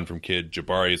moved on from Kidd,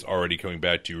 Jabari is already coming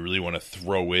back. Do you really want to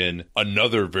throw in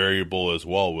another variable as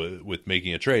well with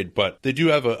making a trade? But they do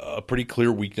have a pretty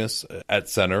clear weakness at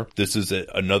center. This is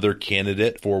another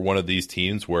candidate for one of these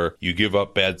teams where you give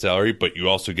up bad salary, but you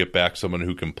also get back someone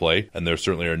who can play. And there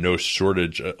certainly are no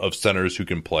shortage of centers who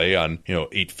can play on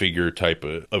 8-figure type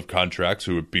of contracts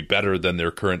who would be better than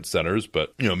their current centers,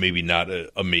 but maybe not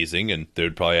amazing, and they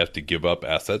would probably have to give up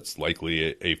assets,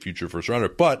 likely a future first rounder.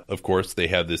 But of course, they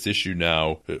have this issue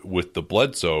now with the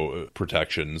Bledsoe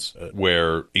protections,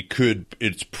 where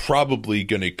it's probably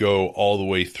going to go all the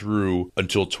way through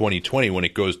until 2020 when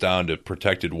it goes down to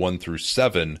protected 1 through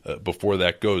 7 before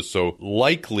that goes. So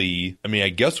likely, I mean, I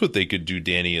guess what they could do,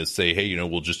 Danny, is say, hey,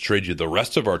 we'll just trade you the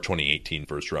rest of our 2018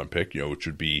 first round pick, which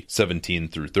would be 17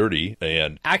 through 30.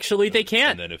 And actually, they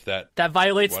can't. And then if that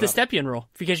violates the Stepien rule,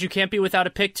 because you can't be without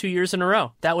a pick 2 years in a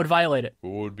row. That would violate it.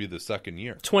 What would be the second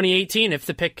year? 2018, if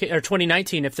the pick, or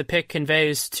 2019, if the pick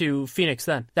conveys to Phoenix,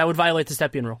 then that would violate the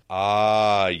Stepien rule.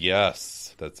 Ah,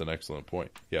 yes. That's an excellent point.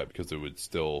 Yeah, because it would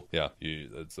still,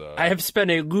 I have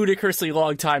spent a ludicrously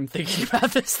long time thinking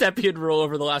about the Stepien rule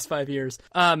over the last 5 years.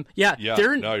 No,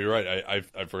 you're right.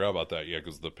 I forgot about that. Yeah,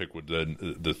 because the pick would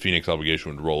then, the Phoenix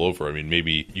obligation would roll over. I mean,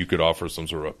 maybe you could offer some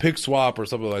sort of a pick swap or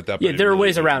something like that. But there are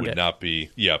ways around it. Would not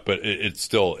be. Yeah, but it's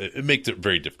still, it makes it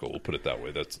very difficult. We'll put it that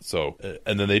way. That's so.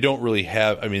 And then they don't really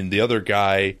have. I mean, the other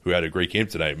guy who had a great game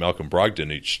tonight, Malcolm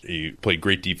Brogdon, he played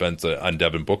great defense on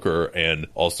Devin Booker, and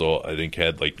also I think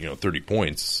had 30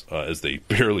 points as they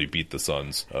barely beat the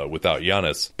Suns without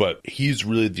Giannis. But he's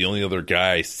really the only other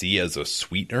guy I see as a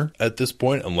sweetener at this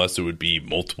point, unless it would be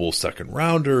multiple second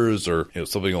rounders or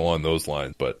something along those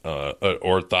lines. But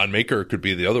or Thon Maker could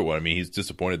be the other one. I mean, he's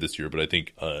disappointed this year, but I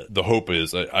think the hope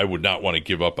is I would not want to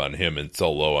give up on on him and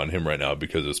sell low on him right now,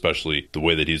 because especially the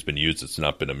way that he's been used, it's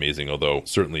not been amazing, although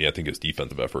certainly I think his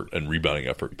defensive effort and rebounding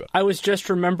effort. I was just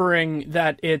remembering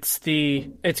that it's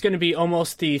going to be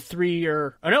almost the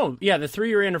 3-year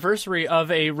anniversary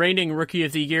of a reigning Rookie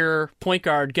of the Year point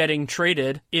guard getting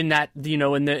traded in that,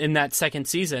 in that second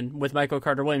season with Michael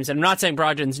Carter-Williams. And I'm not saying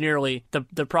Brogdon's nearly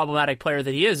the problematic player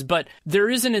that he is, but there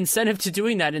is an incentive to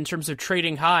doing that in terms of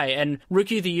trading high. And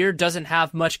Rookie of the Year doesn't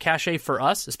have much cachet for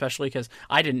us, especially because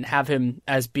I didn't have him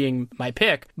as being my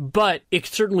pick, but it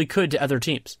certainly could to other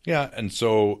teams. Yeah, and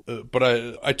so, but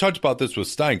I talked about this with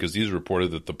Stein because he's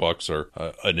reported that the Bucks are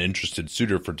an interested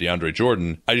suitor for DeAndre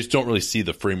Jordan. I just don't really see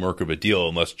the framework of a deal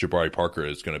unless Jabari Parker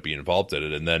is going to be involved in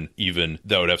it, and then even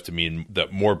that would have to mean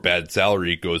that more bad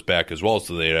salary goes back as well,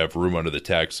 so they'd have room under the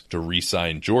tax to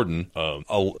re-sign Jordan.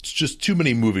 It's just too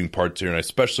many moving parts here, and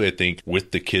especially I think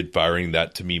with the kid firing,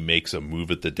 that to me makes a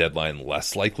move at the deadline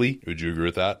less likely. Would you agree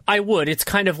with that? I would. It's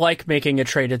kind of like making a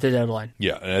trade at the deadline.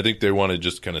 Yeah, and I think they want to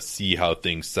just kind of see how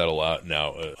things settle out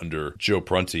now under Joe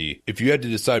Prunty. If you had to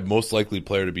decide most likely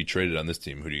player to be traded on this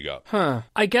team, who do you got?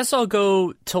 I guess I'll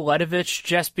go Teletovic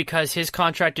just because his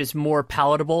contract is more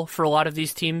palatable for a lot of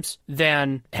these teams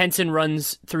than Henson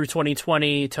runs through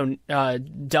 2020,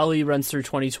 Delly runs through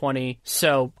 2020.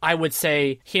 So I would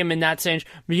say him in that range.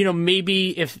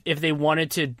 Maybe if they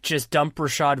wanted to just dump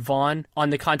Rashad Vaughn on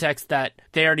the context that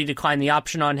they already declined the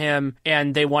option on him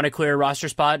and they want to clear a roster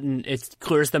spot and it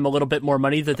clears them a little bit more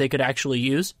money that they could actually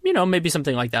use, maybe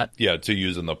something like that. Yeah, to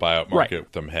use in the buyout market, right.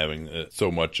 With them having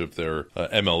so much of their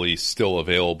MLE still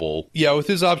available. Yeah, with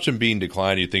his option being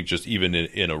declined, you think just even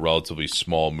in a relatively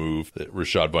small move, that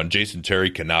Rashad Vaughn, Jason Terry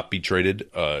cannot be traded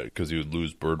because he would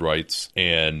lose bird rights.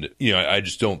 And, I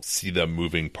just don't see them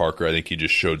moving Parker. I think he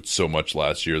just showed so much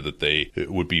last year that they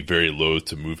would be very loath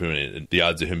to move him. And the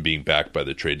odds of him being back by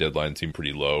the trade deadline seem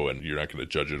pretty low, and you're not going to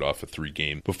judge it off a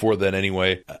 3-game before then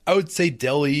anyway. I would say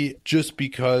Delly just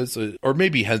because, or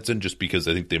maybe Henson just because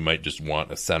I think they might just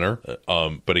want a center.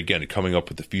 But again, coming up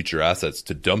with the future assets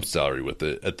to dump salary with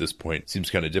it at this point seems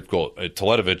kind of difficult.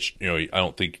 Teletovic, I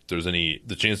don't think there's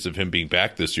the chances of him being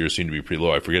back this year seem to be pretty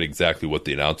low. I forget exactly what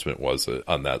the announcement was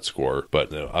on that score,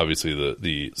 but obviously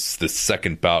the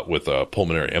second bout with a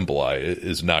pulmonary emboli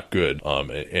is not good.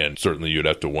 And certainly you'd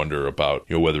have to wonder about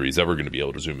whether he's ever going to be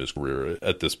able to resume his career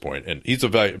at this point. And he's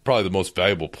probably the most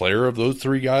valuable player of those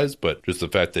three guys, but just the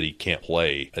fact that he can't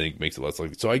play, I think, makes it less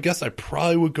likely. So I guess I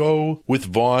probably would go with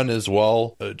Vaughn as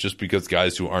well, just because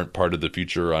guys who aren't part of the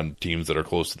future on teams that are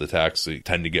close to the tax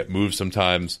tend to get moved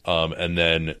sometimes. And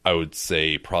then I would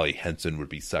say probably Henson would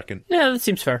be second. Yeah, that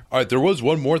seems fair. All right, there was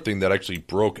one more thing that actually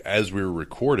broke as we were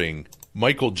recording.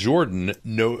 Michael Jordan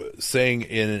saying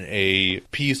in a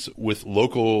piece with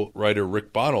local writer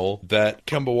Rick Bonnell that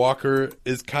Kemba Walker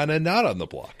is kind of not on the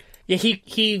block. Yeah,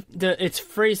 it's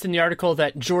phrased in the article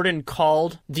that Jordan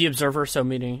called the Observer,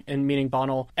 meaning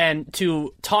Bonnell, and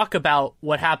to talk about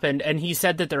what happened. And he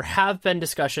said that there have been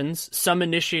discussions, some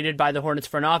initiated by the Hornets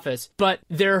front office, but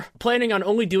they're planning on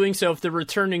only doing so if the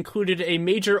return included a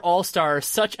major all-star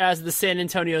such as the San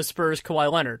Antonio Spurs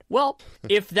Kawhi Leonard. Well,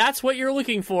 if that's what you're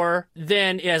looking for,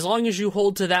 then as long as you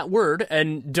hold to that word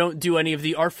and don't do any of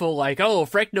the artful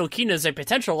Frank Ntilikina's a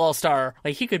potential all-star,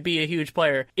 he could be a huge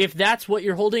player. If that's what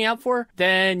you're holding out for,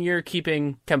 then you're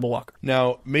keeping Kemba Walker.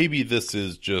 Now, maybe this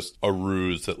is just a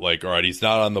ruse that all right, he's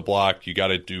not on the block. You got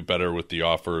to do better with the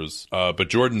offers. But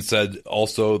Jordan said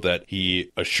also that he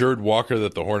assured Walker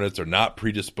that the Hornets are not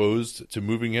predisposed to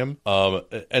moving him.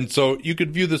 And so you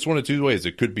could view this one of two ways.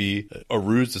 It could be a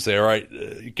ruse to say, all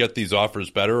right, get these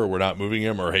offers better or we're not moving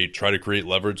him, or hey, try to create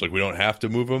leverage we don't have to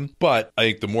move him. But I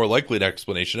think the more likely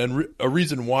explanation, and a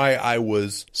reason why I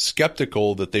was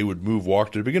skeptical that they would move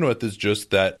Walker to begin with, is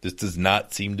just that this does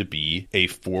not seem to be a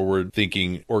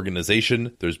forward-thinking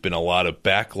organization. There's been a lot of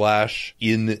backlash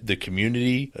in the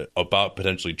community about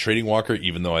potentially trading Walker,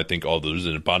 even though I think all those,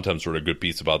 and Bontemps wrote a good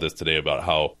piece about this today about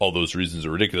how all those reasons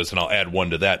are ridiculous. And I'll add one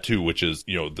to that too, which is,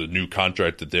 the new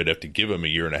contract that they'd have to give him a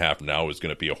year and a half from now is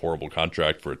going to be a horrible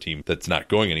contract for a team that's not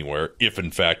going anywhere. If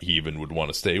in fact he even would want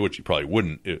to stay, which he probably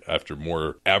wouldn't after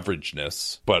more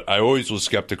averageness. But I always was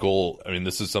skeptical. I mean,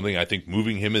 this is something I think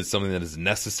moving him is something that is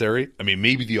necessary. I mean,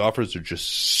 maybe the offers are just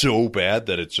so bad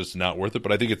that it's just not worth it,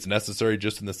 but I think it's necessary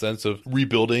just in the sense of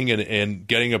rebuilding and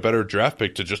getting a better draft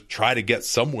pick to just try to get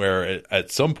somewhere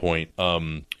at some point.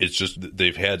 It's just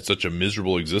they've had such a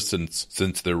miserable existence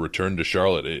since their return to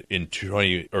Charlotte in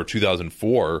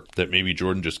 2004 that maybe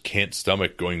Jordan just can't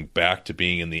stomach going back to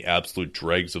being in the absolute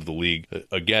dregs of the league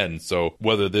again. So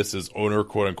whether this is owner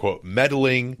quote unquote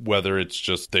meddling, whether it's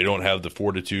just they don't have the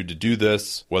fortitude to do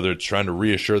this, whether it's trying to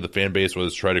reassure the fan base, whether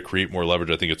it's trying to create more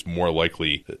leverage, I think it's more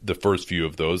likely the first few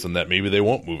of those, and that maybe they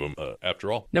won't move him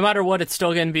after all. No matter what, it's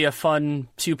still going to be a fun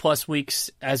 2+ weeks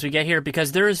as we get here,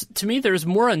 because to me, there's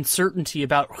more uncertainty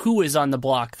about who is on the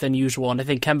block than usual, and I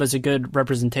think Kemba's a good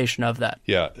representation of that.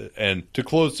 Yeah, and to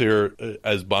close here,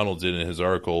 as Bonald did in his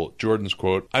article, Jordan's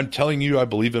quote, "I'm telling you I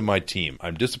believe in my team.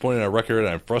 I'm disappointed in our record and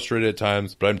I'm frustrated at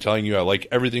times, but I'm telling you I like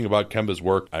everything about Kemba's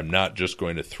work. I'm not just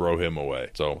going to throw him away."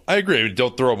 So I agree,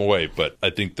 don't throw him away, but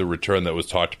I think the return that was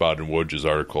talked about in Woj's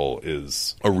article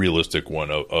is a realistic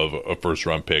one of a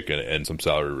first-round pick and some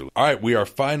salary relief. All right, we are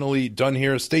finally done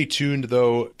here. Stay tuned,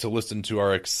 though, to listen to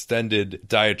our extended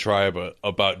diatribe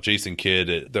about Jason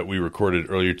Kidd that we recorded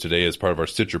earlier today as part of our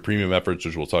Stitcher Premium efforts,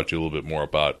 which we'll talk to you a little bit more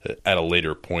about at a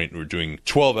later point. We're doing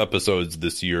 12 episodes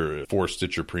this year for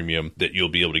Stitcher Premium that you'll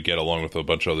be able to get along with a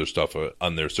bunch of other stuff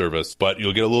on their service, but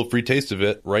you'll get a little free taste of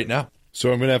it right now. So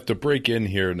I'm going to have to break in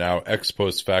here now, ex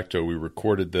post facto. We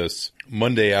recorded this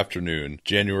Monday afternoon,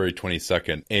 January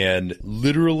 22nd, and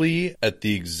literally at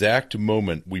the exact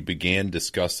moment we began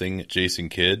discussing Jason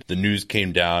Kidd, the news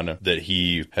came down that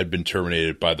he had been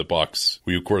terminated by the Bucks.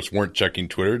 We, of course, weren't checking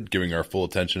Twitter, giving our full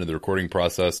attention to the recording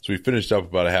process, so we finished up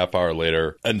about a half hour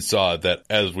later and saw that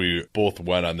as we both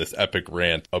went on this epic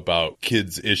rant about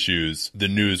Kidd's issues, the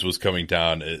news was coming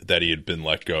down that he had been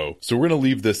let go. So we're going to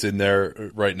leave this in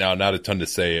there right now. Not a ton to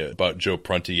say about Joe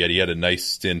Prunty yet. He had a nice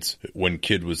stint when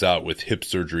Kidd was out with hip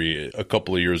surgery a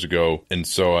couple of years ago, and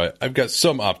so I've got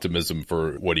some optimism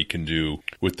for what he can do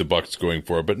with the Bucks going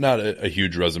forward, but not a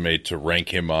huge resume to rank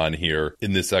him on here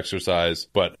in this exercise.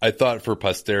 But I thought for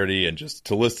posterity and just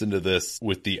to listen to this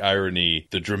with the irony,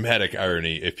 the dramatic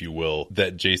irony, if you will,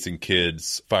 that Jason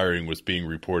Kidd's firing was being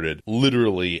reported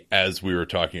literally as we were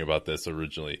talking about this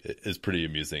originally is pretty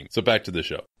amusing. So back to the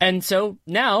show. And so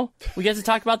now we get to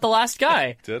talk about the last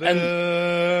guy.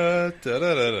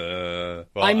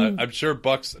 Well, I'm sure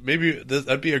Bucks, maybe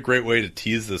that'd be a great way to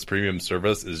tease this premium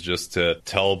service, is just to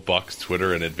tell Bucks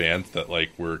Twitter in advance that, like,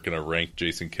 we're going to rank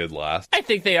Jason Kidd last. I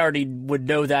think they already would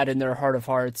know that in their heart of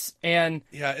hearts. And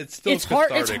yeah, it's still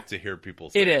cathartic to hear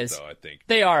people say it, though, I think.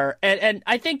 They are. And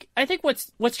I think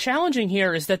what's challenging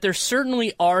here is that there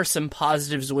certainly are some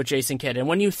positives with Jason Kidd. And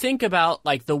when you think about,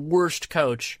 like, the worst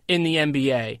coach in the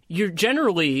NBA,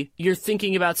 you're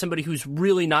thinking about somebody who's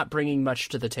really not bringing much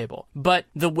to the table. But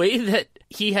the way that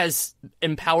he has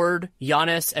empowered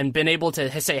Giannis and been able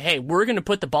to say, hey, we're going to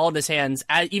put the ball in his hands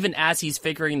even as he's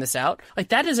figuring this out, like,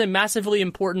 that is a massively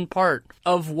important part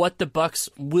of what the Bucks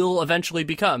will eventually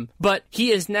become. But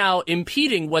he is now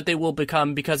impeding what they will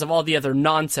become because of all the other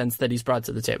nonsense that he's brought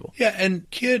to the table. Yeah, and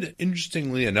Kidd,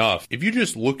 interestingly enough, if you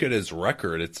just look at his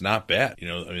record, it's not bad. You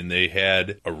know, I mean, they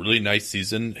had a really nice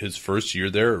season his first year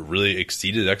there, really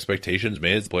exceeded expectations,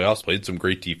 made it to the playoffs, played some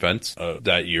great defense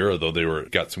that year, although they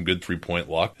got some good three-point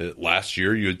luck. Last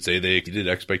year, you would say they exceeded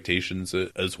expectations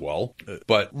as well.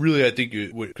 But really, I think,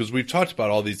 because we've talked about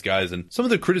all these guys, and some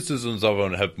of the criticisms of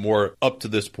them have more, up to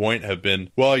this point, have been,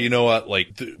 well, you know what,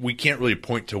 like, we can't really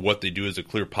point to what they do as a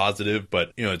clear positive,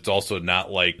 but, you know, it's also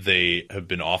not like they have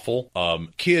been awful.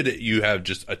 Kidd, you have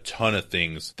just a ton of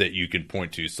things that you can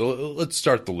point to. So let's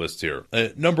start the list here.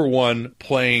 Number one,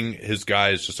 playing his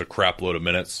guys just a crap load of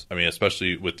minutes. I mean,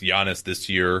 especially with Giannis this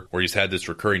year, where he's had this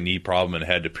recurring knee problem and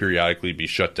had to periodically be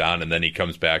shut down, and then he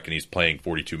comes back and he's playing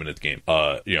 42 minutes a game.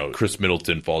 You know, Chris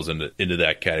Middleton falls into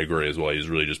that category as well. He's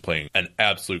really just playing an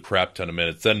absolute crap ton of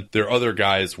minutes. Then there are other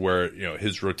guys where, you know,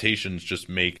 his rotations just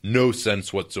make no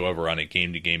sense whatsoever on a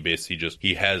game-to-game basis.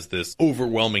 He has this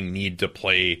overwhelming need to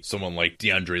play someone like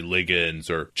DeAndre Liggins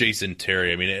or Jason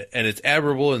Terry. I mean, and it's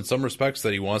admirable in some respects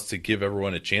that he wants to give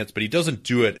everyone a chance, but he doesn't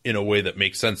do it in a way that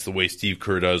makes sense the way Steve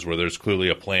Kerr does, where there's clearly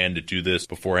a plan to do this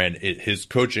beforehand. His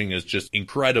coaching is just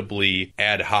incredibly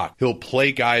ad hoc. He'll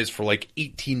play guys for like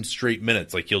 18 straight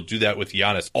minutes. Like, he'll do that with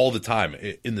Giannis all the time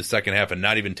in the second half and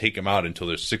not even take him out until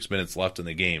there's 6 minutes left in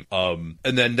the game. And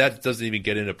then that doesn't even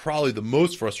get into probably the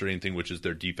most frustrating thing, which is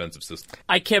their defensive system.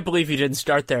 I can't believe you didn't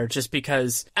start there, just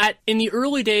because in the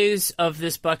early days of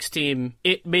this Bucks team,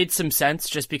 it made some sense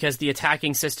just because the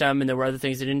attacking system and there were other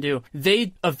things they didn't do.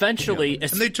 They eventually...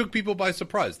 And they took people by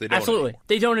surprise. They don't Absolutely. Anymore.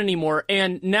 They don't anymore.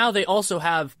 And now they also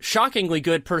have shockingly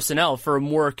good personnel for a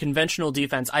more conventional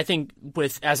defense. I think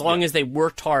as long as they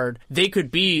worked hard, they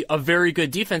could be a very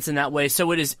good defense in that way.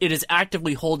 So it is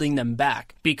actively holding them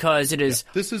back because it is...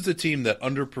 Yeah. This is a team that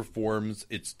underperforms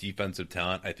its defensive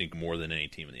talent, I think, more than any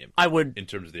team in the NBA. I would in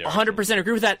terms of the 100%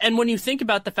 agree with that. And when you think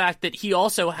about the fact that he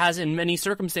also has, in many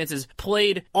circumstances,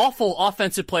 played awful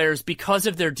offensive players because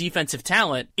of their defensive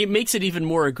talent, it makes it even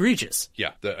more egregious.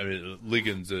 Yeah, I mean,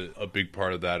 Liggins a big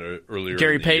part of that earlier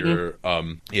Gary in the Payton.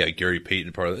 year. Gary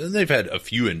Payton part of it. And they've had a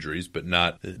few injuries, but not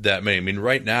not that many. I mean,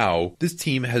 right now, this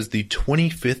team has the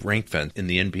 25th ranked defense in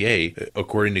the NBA,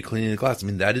 according to Cleaning the Glass. I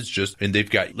mean, that is just, and they've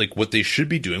got, like, what they should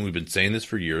be doing, we've been saying this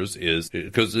for years, is,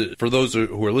 because for those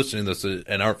who are listening to this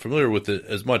and aren't familiar with it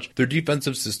as much, their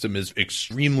defensive system is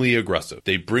extremely aggressive.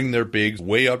 They bring their bigs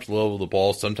way up to the level of the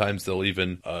ball. Sometimes they'll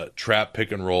even trap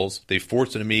pick and rolls. They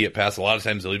force an immediate pass. A lot of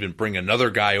times they'll even bring another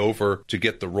guy over to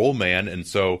get the roll man. And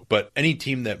so, but any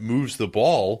team that moves the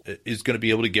ball is going to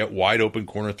be able to get wide open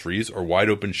corner threes or wide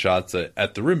open shots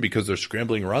at the rim because they're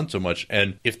scrambling around so much.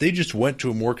 And if they just went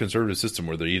to a more conservative system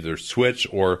where they either switch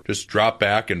or just drop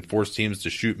back and force teams to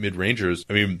shoot mid-rangers,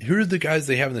 I mean, here are the guys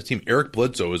they have in the team. Eric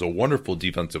Bledsoe is a wonderful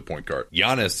defensive point guard.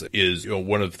 Giannis is,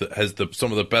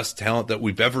 some of the best talent that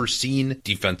we've ever seen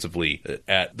defensively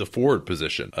at the forward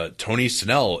position. Tony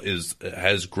Snell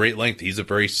has great length. He's a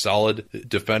very solid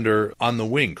defender on the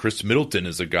wing. Chris Middleton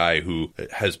is a guy who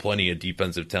has plenty of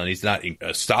defensive talent. He's not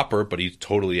a stopper, but he's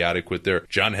totally adequate there.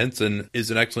 John Henson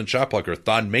is an excellent shot blocker.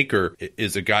 Thon Maker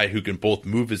is a guy who can both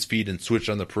move his feet and switch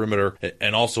on the perimeter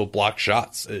and also block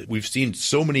shots. We've seen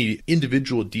so many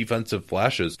individual defensive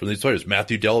flashes from these players.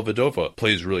 Matthew Dellavedova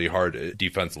plays really hard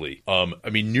defensively. I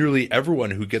mean, nearly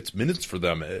everyone who gets minutes for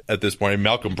them at this point.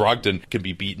 Malcolm Brogdon can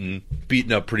be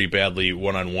beaten up pretty badly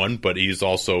one-on-one, but he's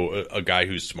also a guy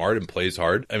who's smart and plays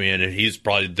hard. I mean, he's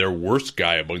probably their worst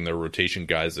guy among their rotation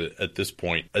guys at this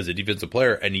point as a defensive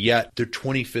player, and yet they're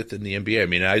 25th in the NBA. I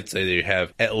mean, I'd say they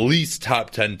have at least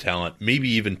top 10 talent, maybe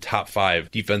even top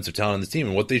 5 defensive talent on the team,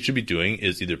 and what they should be doing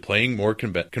is either playing more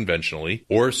conventionally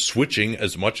or switching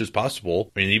as much as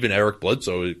possible. I mean, even Eric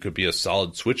Bledsoe could be a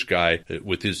solid switch guy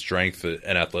with his strength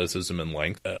and athleticism and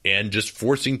length, and just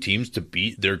forcing teams to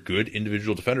beat their good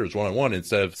individual defenders one-on-one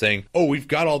instead of saying, oh, we've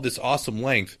got all this awesome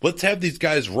length. Let's have these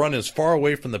guys run as far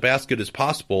away from the basket as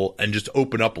possible and just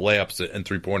open up layups and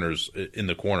three-pointers in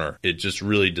the corner. It just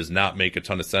really does not make a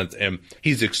ton of sense. And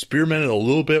he's experimented a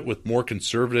little bit with more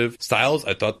conservative styles.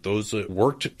 I thought those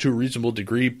worked to a reasonable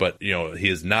degree, but, he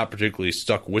has not particularly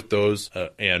stuck with those.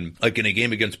 And like in a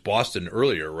game against Boston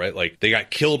earlier, right? Like they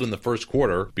got killed in the first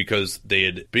quarter because they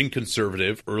had been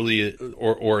conservative early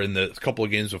or in the couple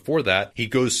of games before that. He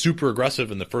goes super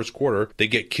aggressive in the first quarter. They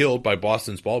get killed by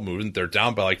Boston's ball movement. They're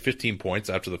down by like 15 points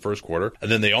after the first quarter. And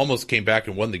then they almost came back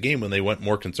and won the game when they went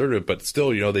more conservative. But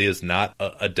still, they has not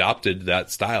adopted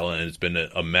that style. And it's been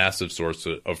a massive source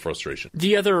of frustration.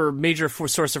 The other major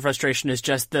source of frustration is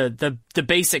just the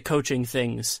basic coaching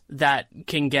things that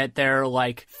can get there,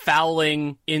 like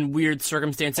fouling in weird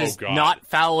circumstances, not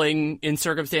fouling in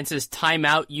circumstances,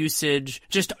 timeout usage,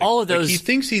 just all of those. He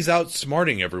thinks he's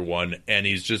outsmarting everyone, and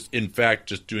he's just, in fact,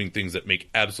 just doing things that make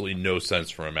absolutely no sense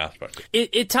from a math perspective.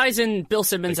 It ties in Bill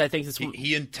Simmons, I think.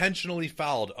 He intentionally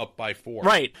fouled up by 4.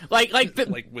 Right. Like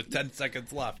with 10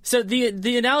 seconds left. So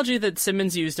the analogy that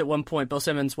Simmons used at one point, Bill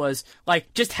Simmons, was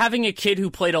like just having a kid who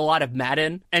played a lot of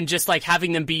Madden and just like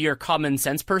having them be your common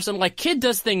sense person. Like, kid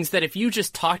does things that if you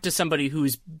just talk to somebody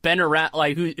who's been around,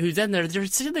 like who's in there, they're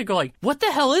sitting there going, what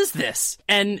the hell is this?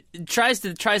 And tries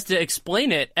to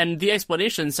explain it, and the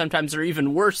explanations sometimes are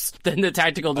even worse than the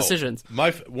tactical decisions.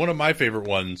 One of my favorite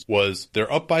ones was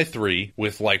they're up by 3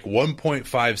 with like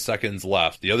 1.5 seconds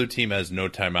left. The other team has no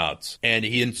timeouts, and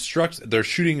they're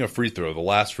shooting a free throw, the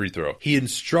last free throw. He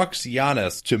instructs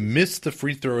Giannis to miss the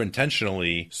free throw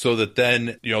intentionally so that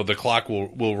then, the clock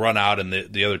will run out and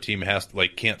the other team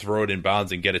can't throw it in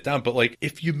bounds and get it down. But like,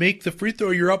 if you make the free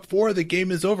throw, you're up 4, the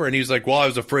game is over. And he's like, well, I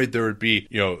was afraid there would be,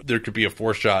 there could be a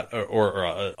 4-shot or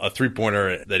a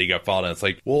 3-pointer that he got fouled on. It's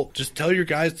like, well, just tell your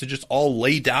guys to just all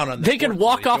lay down on the court. They can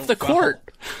walk off the court.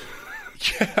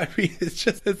 Yeah, I mean,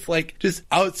 it's like just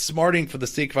outsmarting for the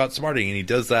sake of outsmarting. And he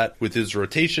does that with his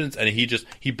rotations, and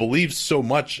he believes so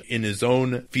much in his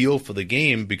own feel for the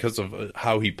game because of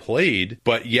how he played,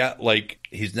 but yet, like,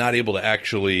 he's not able to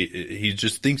actually, he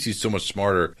just thinks he's so much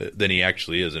smarter than he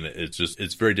actually is. And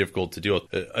it's very difficult to deal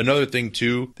with. Another thing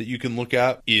too, that you can look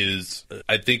at is,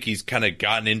 I think he's kind of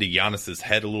gotten into Giannis's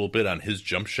head a little bit on his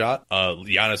jump shot.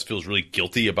 Giannis feels really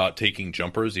guilty about taking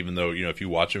jumpers, even though, if you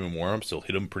watch him in warm-ups, he'll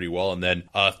hit him pretty well. And then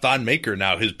Thon Maker,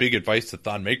 now his big advice to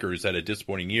Thon Maker, who's had a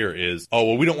disappointing year, is,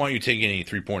 we don't want you taking any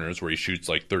 3-pointers where he shoots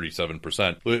like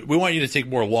 37%. We want you to take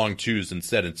more long twos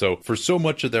instead. And so for so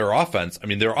much of their offense, I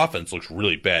mean, their offense looks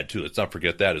really bad too. Let's not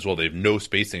forget that as well. They have no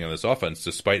spacing on this offense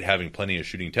despite having plenty of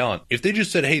shooting talent. If they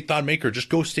just said, hey, Thon Maker, just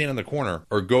go stand in the corner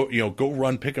or go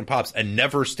run pick and pops and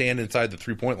never stand inside the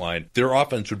 3-point line, their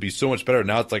offense would be so much better.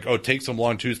 Now it's like, oh, take some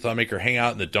long twos, Thon Maker, hang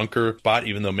out in the dunker spot,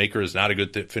 even though Maker is not a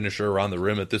good finisher around the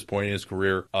rim at this point in his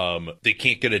career. They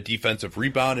can't get a defensive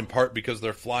rebound in part because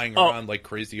they're flying around like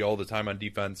crazy all the time on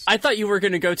defense. I thought you were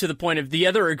going to go to the point of the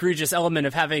other egregious element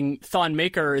of having Thon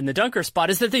Maker in the dunker spot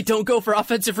is that they don't go for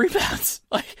offensive rebounds.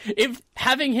 Like, if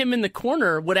having him in the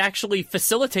corner would actually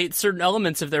facilitate certain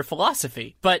elements of their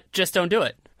philosophy, but just don't do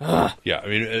it. Ugh. Yeah, I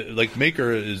mean, like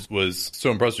Maker was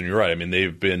so impressive. And you're right. I mean,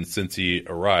 they've been, since he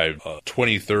arrived,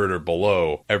 23rd or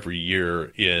below every year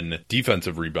in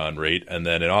defensive rebound rate, and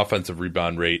then in offensive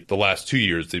rebound rate. The last 2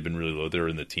 years they've been really low. They were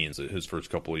in the teens his first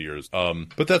couple of years.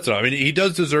 But that's not. I mean, he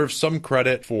does deserve some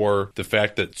credit for the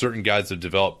fact that certain guys have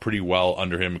developed pretty well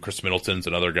under him. Chris Middleton's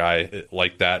another guy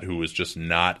like that who was just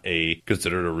not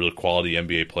considered a real quality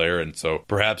NBA player, and so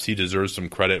perhaps he deserves some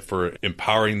credit for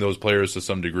empowering those players to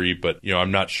some degree. But I'm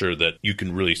not sure that you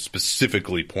can really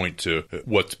specifically point to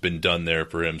what's been done there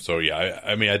for him. So yeah,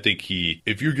 I mean, I think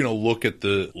if you're going to look at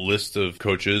the list of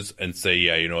coaches and say,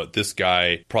 yeah, you know what, this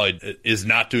guy probably is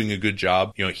not doing a good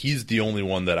job, he's the only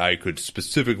one that I could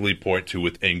specifically point to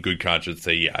with in good conscience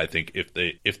say, yeah, I think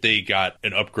if they got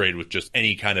an upgrade with just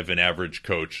any kind of an average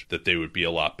coach, that they would be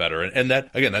a lot better. And that,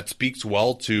 again, that speaks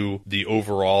well to the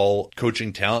overall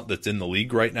coaching talent that's in the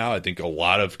league right now. I think a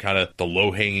lot of kind of the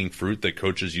low-hanging fruit that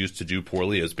coaches used to do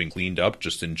poorly has been cleaned up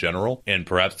just in general, and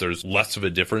perhaps there's less of a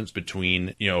difference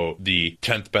between the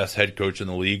 10th best head coach in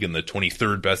the league and the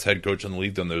 23rd best head coach in the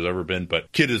league than there's ever been.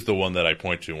 But Kidd is the one that I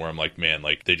point to where I'm like, man,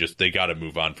 like they got to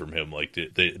move on from him. Like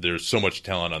there's so much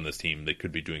talent on this team, they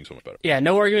could be doing so much better. Yeah,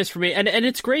 no arguments for me. And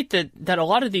it's great that a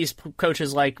lot of these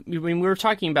coaches, like when we were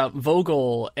talking about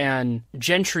Vogel and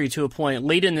Gentry to a point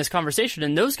late in this conversation,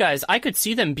 and those guys, I could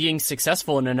see them being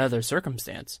successful in another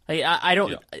circumstance. I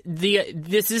don't. Yeah.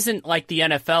 This isn't like the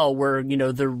NFL where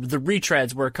the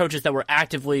retreads where coaches that were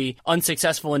actively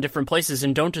unsuccessful in different places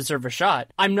and don't deserve a shot.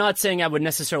 I'm not saying I would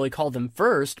necessarily call them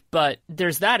first, but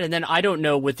there's that. And then I don't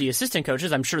know with the assistant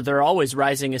coaches. I'm sure there are always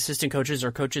rising assistant coaches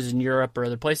or coaches in Europe or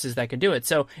other places that can do it.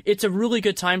 So it's a really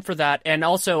good time for that. And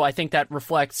also I think that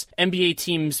reflects NBA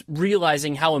teams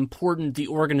realizing how important the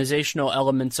organizational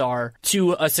elements are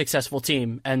to a successful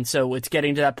team. And so it's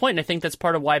getting to that point. And I think that's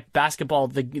part of why basketball,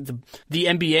 the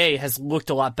NBA has looked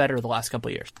a lot better the last couple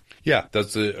of years. Yeah,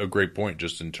 that's a great point,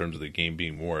 just in terms of the game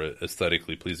being more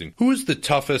aesthetically pleasing. Who is the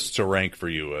toughest to rank for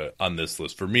you on this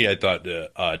list? For me, I thought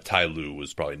Ty Lue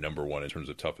was probably number one in terms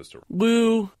of toughest to rank.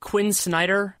 Lue, Quinn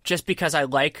Snyder, just because I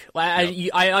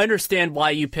understand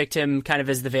why you picked him kind of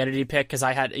as the vanity pick, because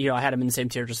I had him in the same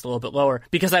tier, just a little bit lower,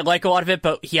 because I like a lot of it,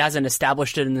 but he hasn't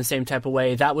established it in the same type of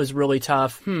way. That was really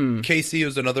tough. Casey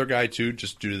was another guy too,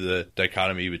 just due to the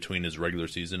dichotomy between his regular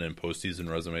season and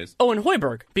postseason resumes. Oh, and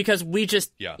Hoiberg, because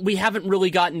we haven't really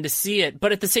gotten to see it,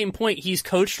 but at the same point, he's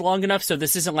coached long enough, so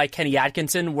this isn't like Kenny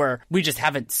Atkinson where we just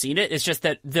haven't seen it. It's just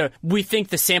that we think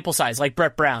the sample size, like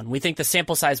Brett Brown, we think the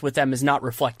sample size with them is not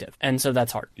reflective, and so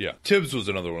that's hard. Yeah, Tibbs was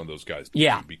another one of those guys.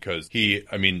 Yeah. Because the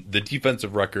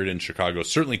defensive record in Chicago,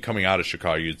 certainly coming out of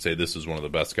Chicago, you'd say this is one of the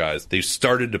best guys. They've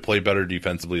started to play better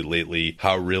defensively lately.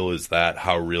 How real is that?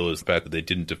 How real is the fact that they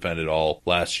didn't defend at all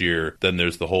last year? Then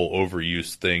there's the whole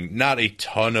overuse thing. Not a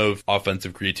ton of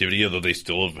offensive creativity, although they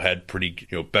still have had pretty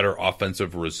better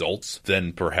offensive results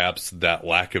than perhaps that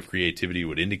lack of creativity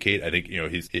would indicate. I think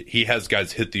he has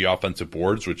guys hit the offensive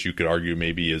boards, which you could argue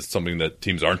maybe is something that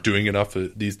teams aren't doing enough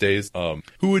these days.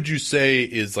 Who would you say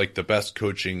is like the best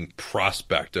coaching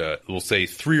prospect? We'll say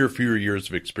 3 or fewer years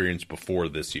of experience before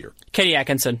this year. Kenny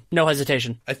Atkinson, no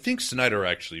hesitation. I think Snyder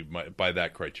actually, by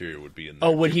that criteria, would be in there.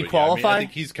 Oh, would he qualify? I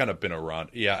think he's kind of been around.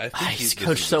 Yeah, I think he's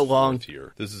coached so long.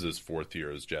 This is his 4th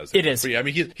year as Jazz. It is. But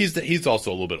yeah, he's also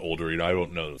a little bit older. I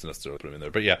don't know if necessarily put him in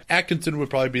there, but yeah, Atkinson would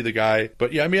probably be the guy.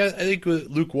 But yeah, I think with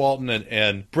Luke Walton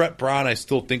and Brett Brown, I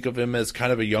still think of him as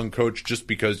kind of a young coach, just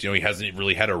because he hasn't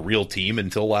really had a real team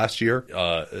until last year,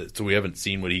 so we haven't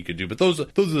seen what he could do. But those are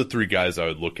the 3 guys I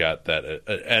would look at. That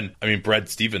and I mean, Brad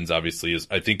Stevens obviously is,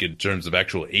 I think in terms of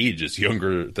actual age, is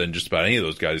younger than just about any of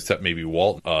those guys except maybe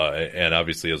Walton, and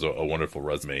obviously has a wonderful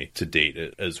resume to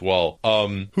date as well.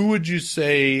 Who would you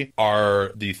say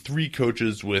are the 3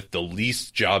 coaches with the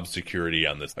least job security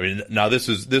on this. I mean, now this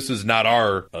is not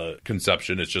our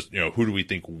conception. It's just, who do we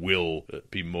think will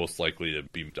be most likely to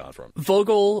be moved on from?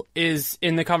 Vogel is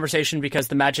in the conversation because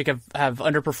the Magic have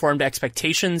underperformed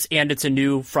expectations, and it's a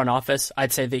new front office.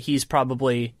 I'd say that he's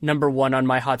probably number one on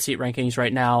my hot seat rankings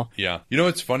right now. Yeah.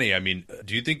 It's funny. I mean,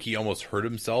 do you think he almost hurt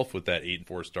himself with that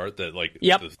 8-4 start? That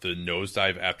the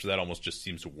nosedive after that almost just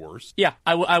seems worse? Yeah,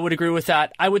 I would agree with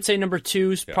that. I would say number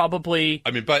two is probably...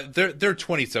 I mean, but they're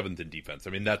 27th in defense. I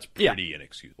mean, that's pretty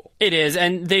inexcusable. It is,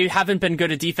 and they haven't been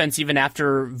good at defense even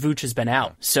after Vooch has been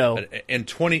out. So and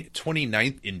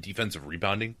 29th in defensive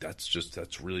rebounding,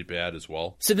 that's really bad as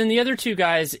well. So then the other two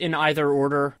guys in either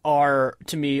order are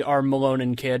Malone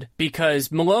and Kidd,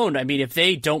 because Malone, I mean, if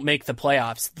they don't make the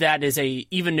playoffs, that is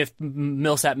even if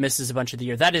Millsap misses a bunch of the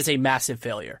year, that is a massive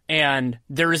failure. And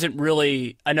there isn't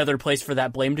really another place for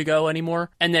that blame to go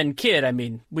anymore. And then Kidd, I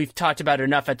mean, we've talked about it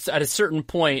enough. At a certain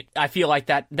point, I feel like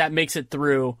that makes it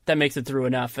through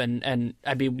enough. And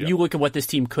I mean, you look at what this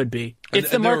team could be. It's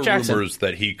the Mark Jackson. There were rumors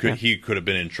that he could have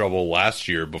been in trouble last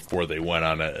year before they went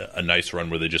on a nice run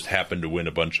where they just happened to win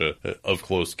a bunch of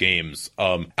close games.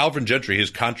 Alvin Gentry, his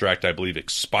contract, I believe,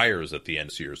 expires at the end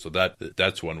of this year. So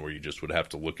that's one where you just would have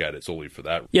to look at it solely for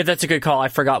that. Yeah, that's a good call. I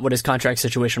forgot what his contract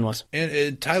situation was.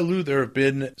 And Ty Lue, there have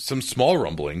been some small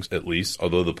rumblings, at least,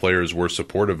 although the players were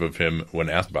supportive of him when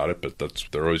asked about it, but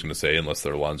they're always going to say unless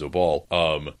they're Lonzo Ball.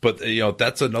 But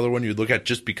that's another one you look at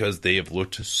just because they have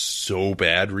looked so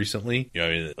bad recently. I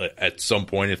mean, at some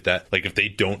point, if they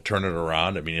don't turn it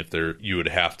around, I mean, you would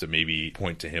have to maybe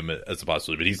point to him as a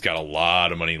possibility. But he's got a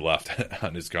lot of money left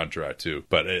on his contract too.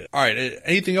 But all right,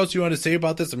 anything else you want to say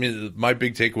about this? I mean, my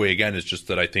big takeaway again is just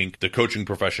that I think the coaching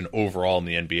profession overall in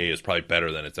the NBA is probably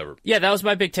better than it's ever been. Yeah, that was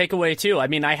my big takeaway too. I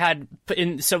mean, I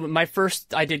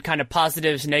did kind of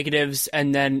positives, negatives,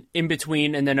 and then in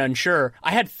between, and then unsure.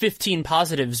 I had 15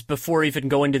 positives before even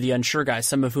going to the unsure guys,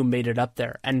 some of whom made it up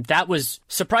there, and that was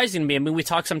surprising to me. I mean, we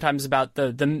talk sometimes about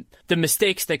the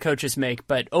mistakes that coaches make,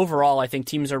 but overall, I think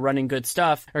teams are running good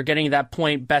stuff, are getting to that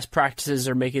point. Best practices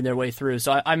are making their way through.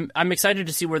 So I'm excited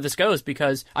to see where this goes,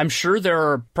 because I'm sure there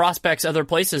are prospects other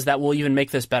places that will even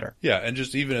make this better. Yeah, and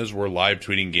just even as we're live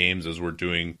tweeting games, as we're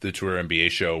doing the Tour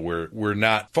NBA show, we're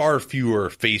not far fewer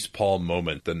facepalm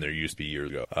moment than there used to be years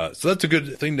ago. So that's a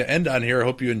good thing to end on here. I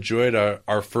hope you enjoyed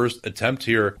our first attempt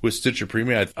here with Stitcher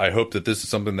Premium. I hope that this is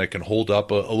something that can hold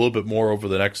up a little bit more over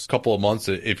the next couple of months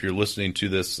if you're listening to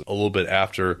this a little bit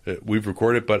after we've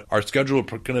recorded. But our schedule,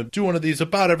 we're going to do one of these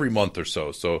about every month or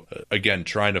so. So again,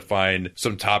 trying to find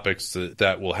some topics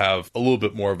that will have a little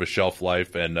bit more of a shelf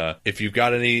life. And if you've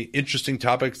got any interesting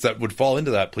topics that would fall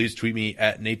into that, please tweet me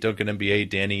at Nate Duncan NBA.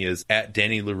 Danny is at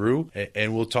Danny LaRue.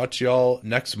 And we'll talk to y'all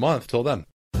next month. Till then.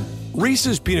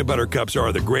 Reese's peanut butter cups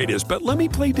are the greatest, but let me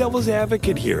play devil's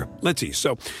advocate here. Let's see.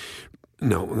 So,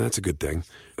 no, that's a good thing.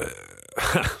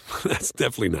 That's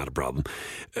definitely not a problem.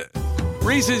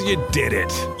 Reese's, you did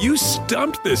it. You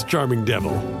stumped this charming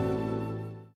devil.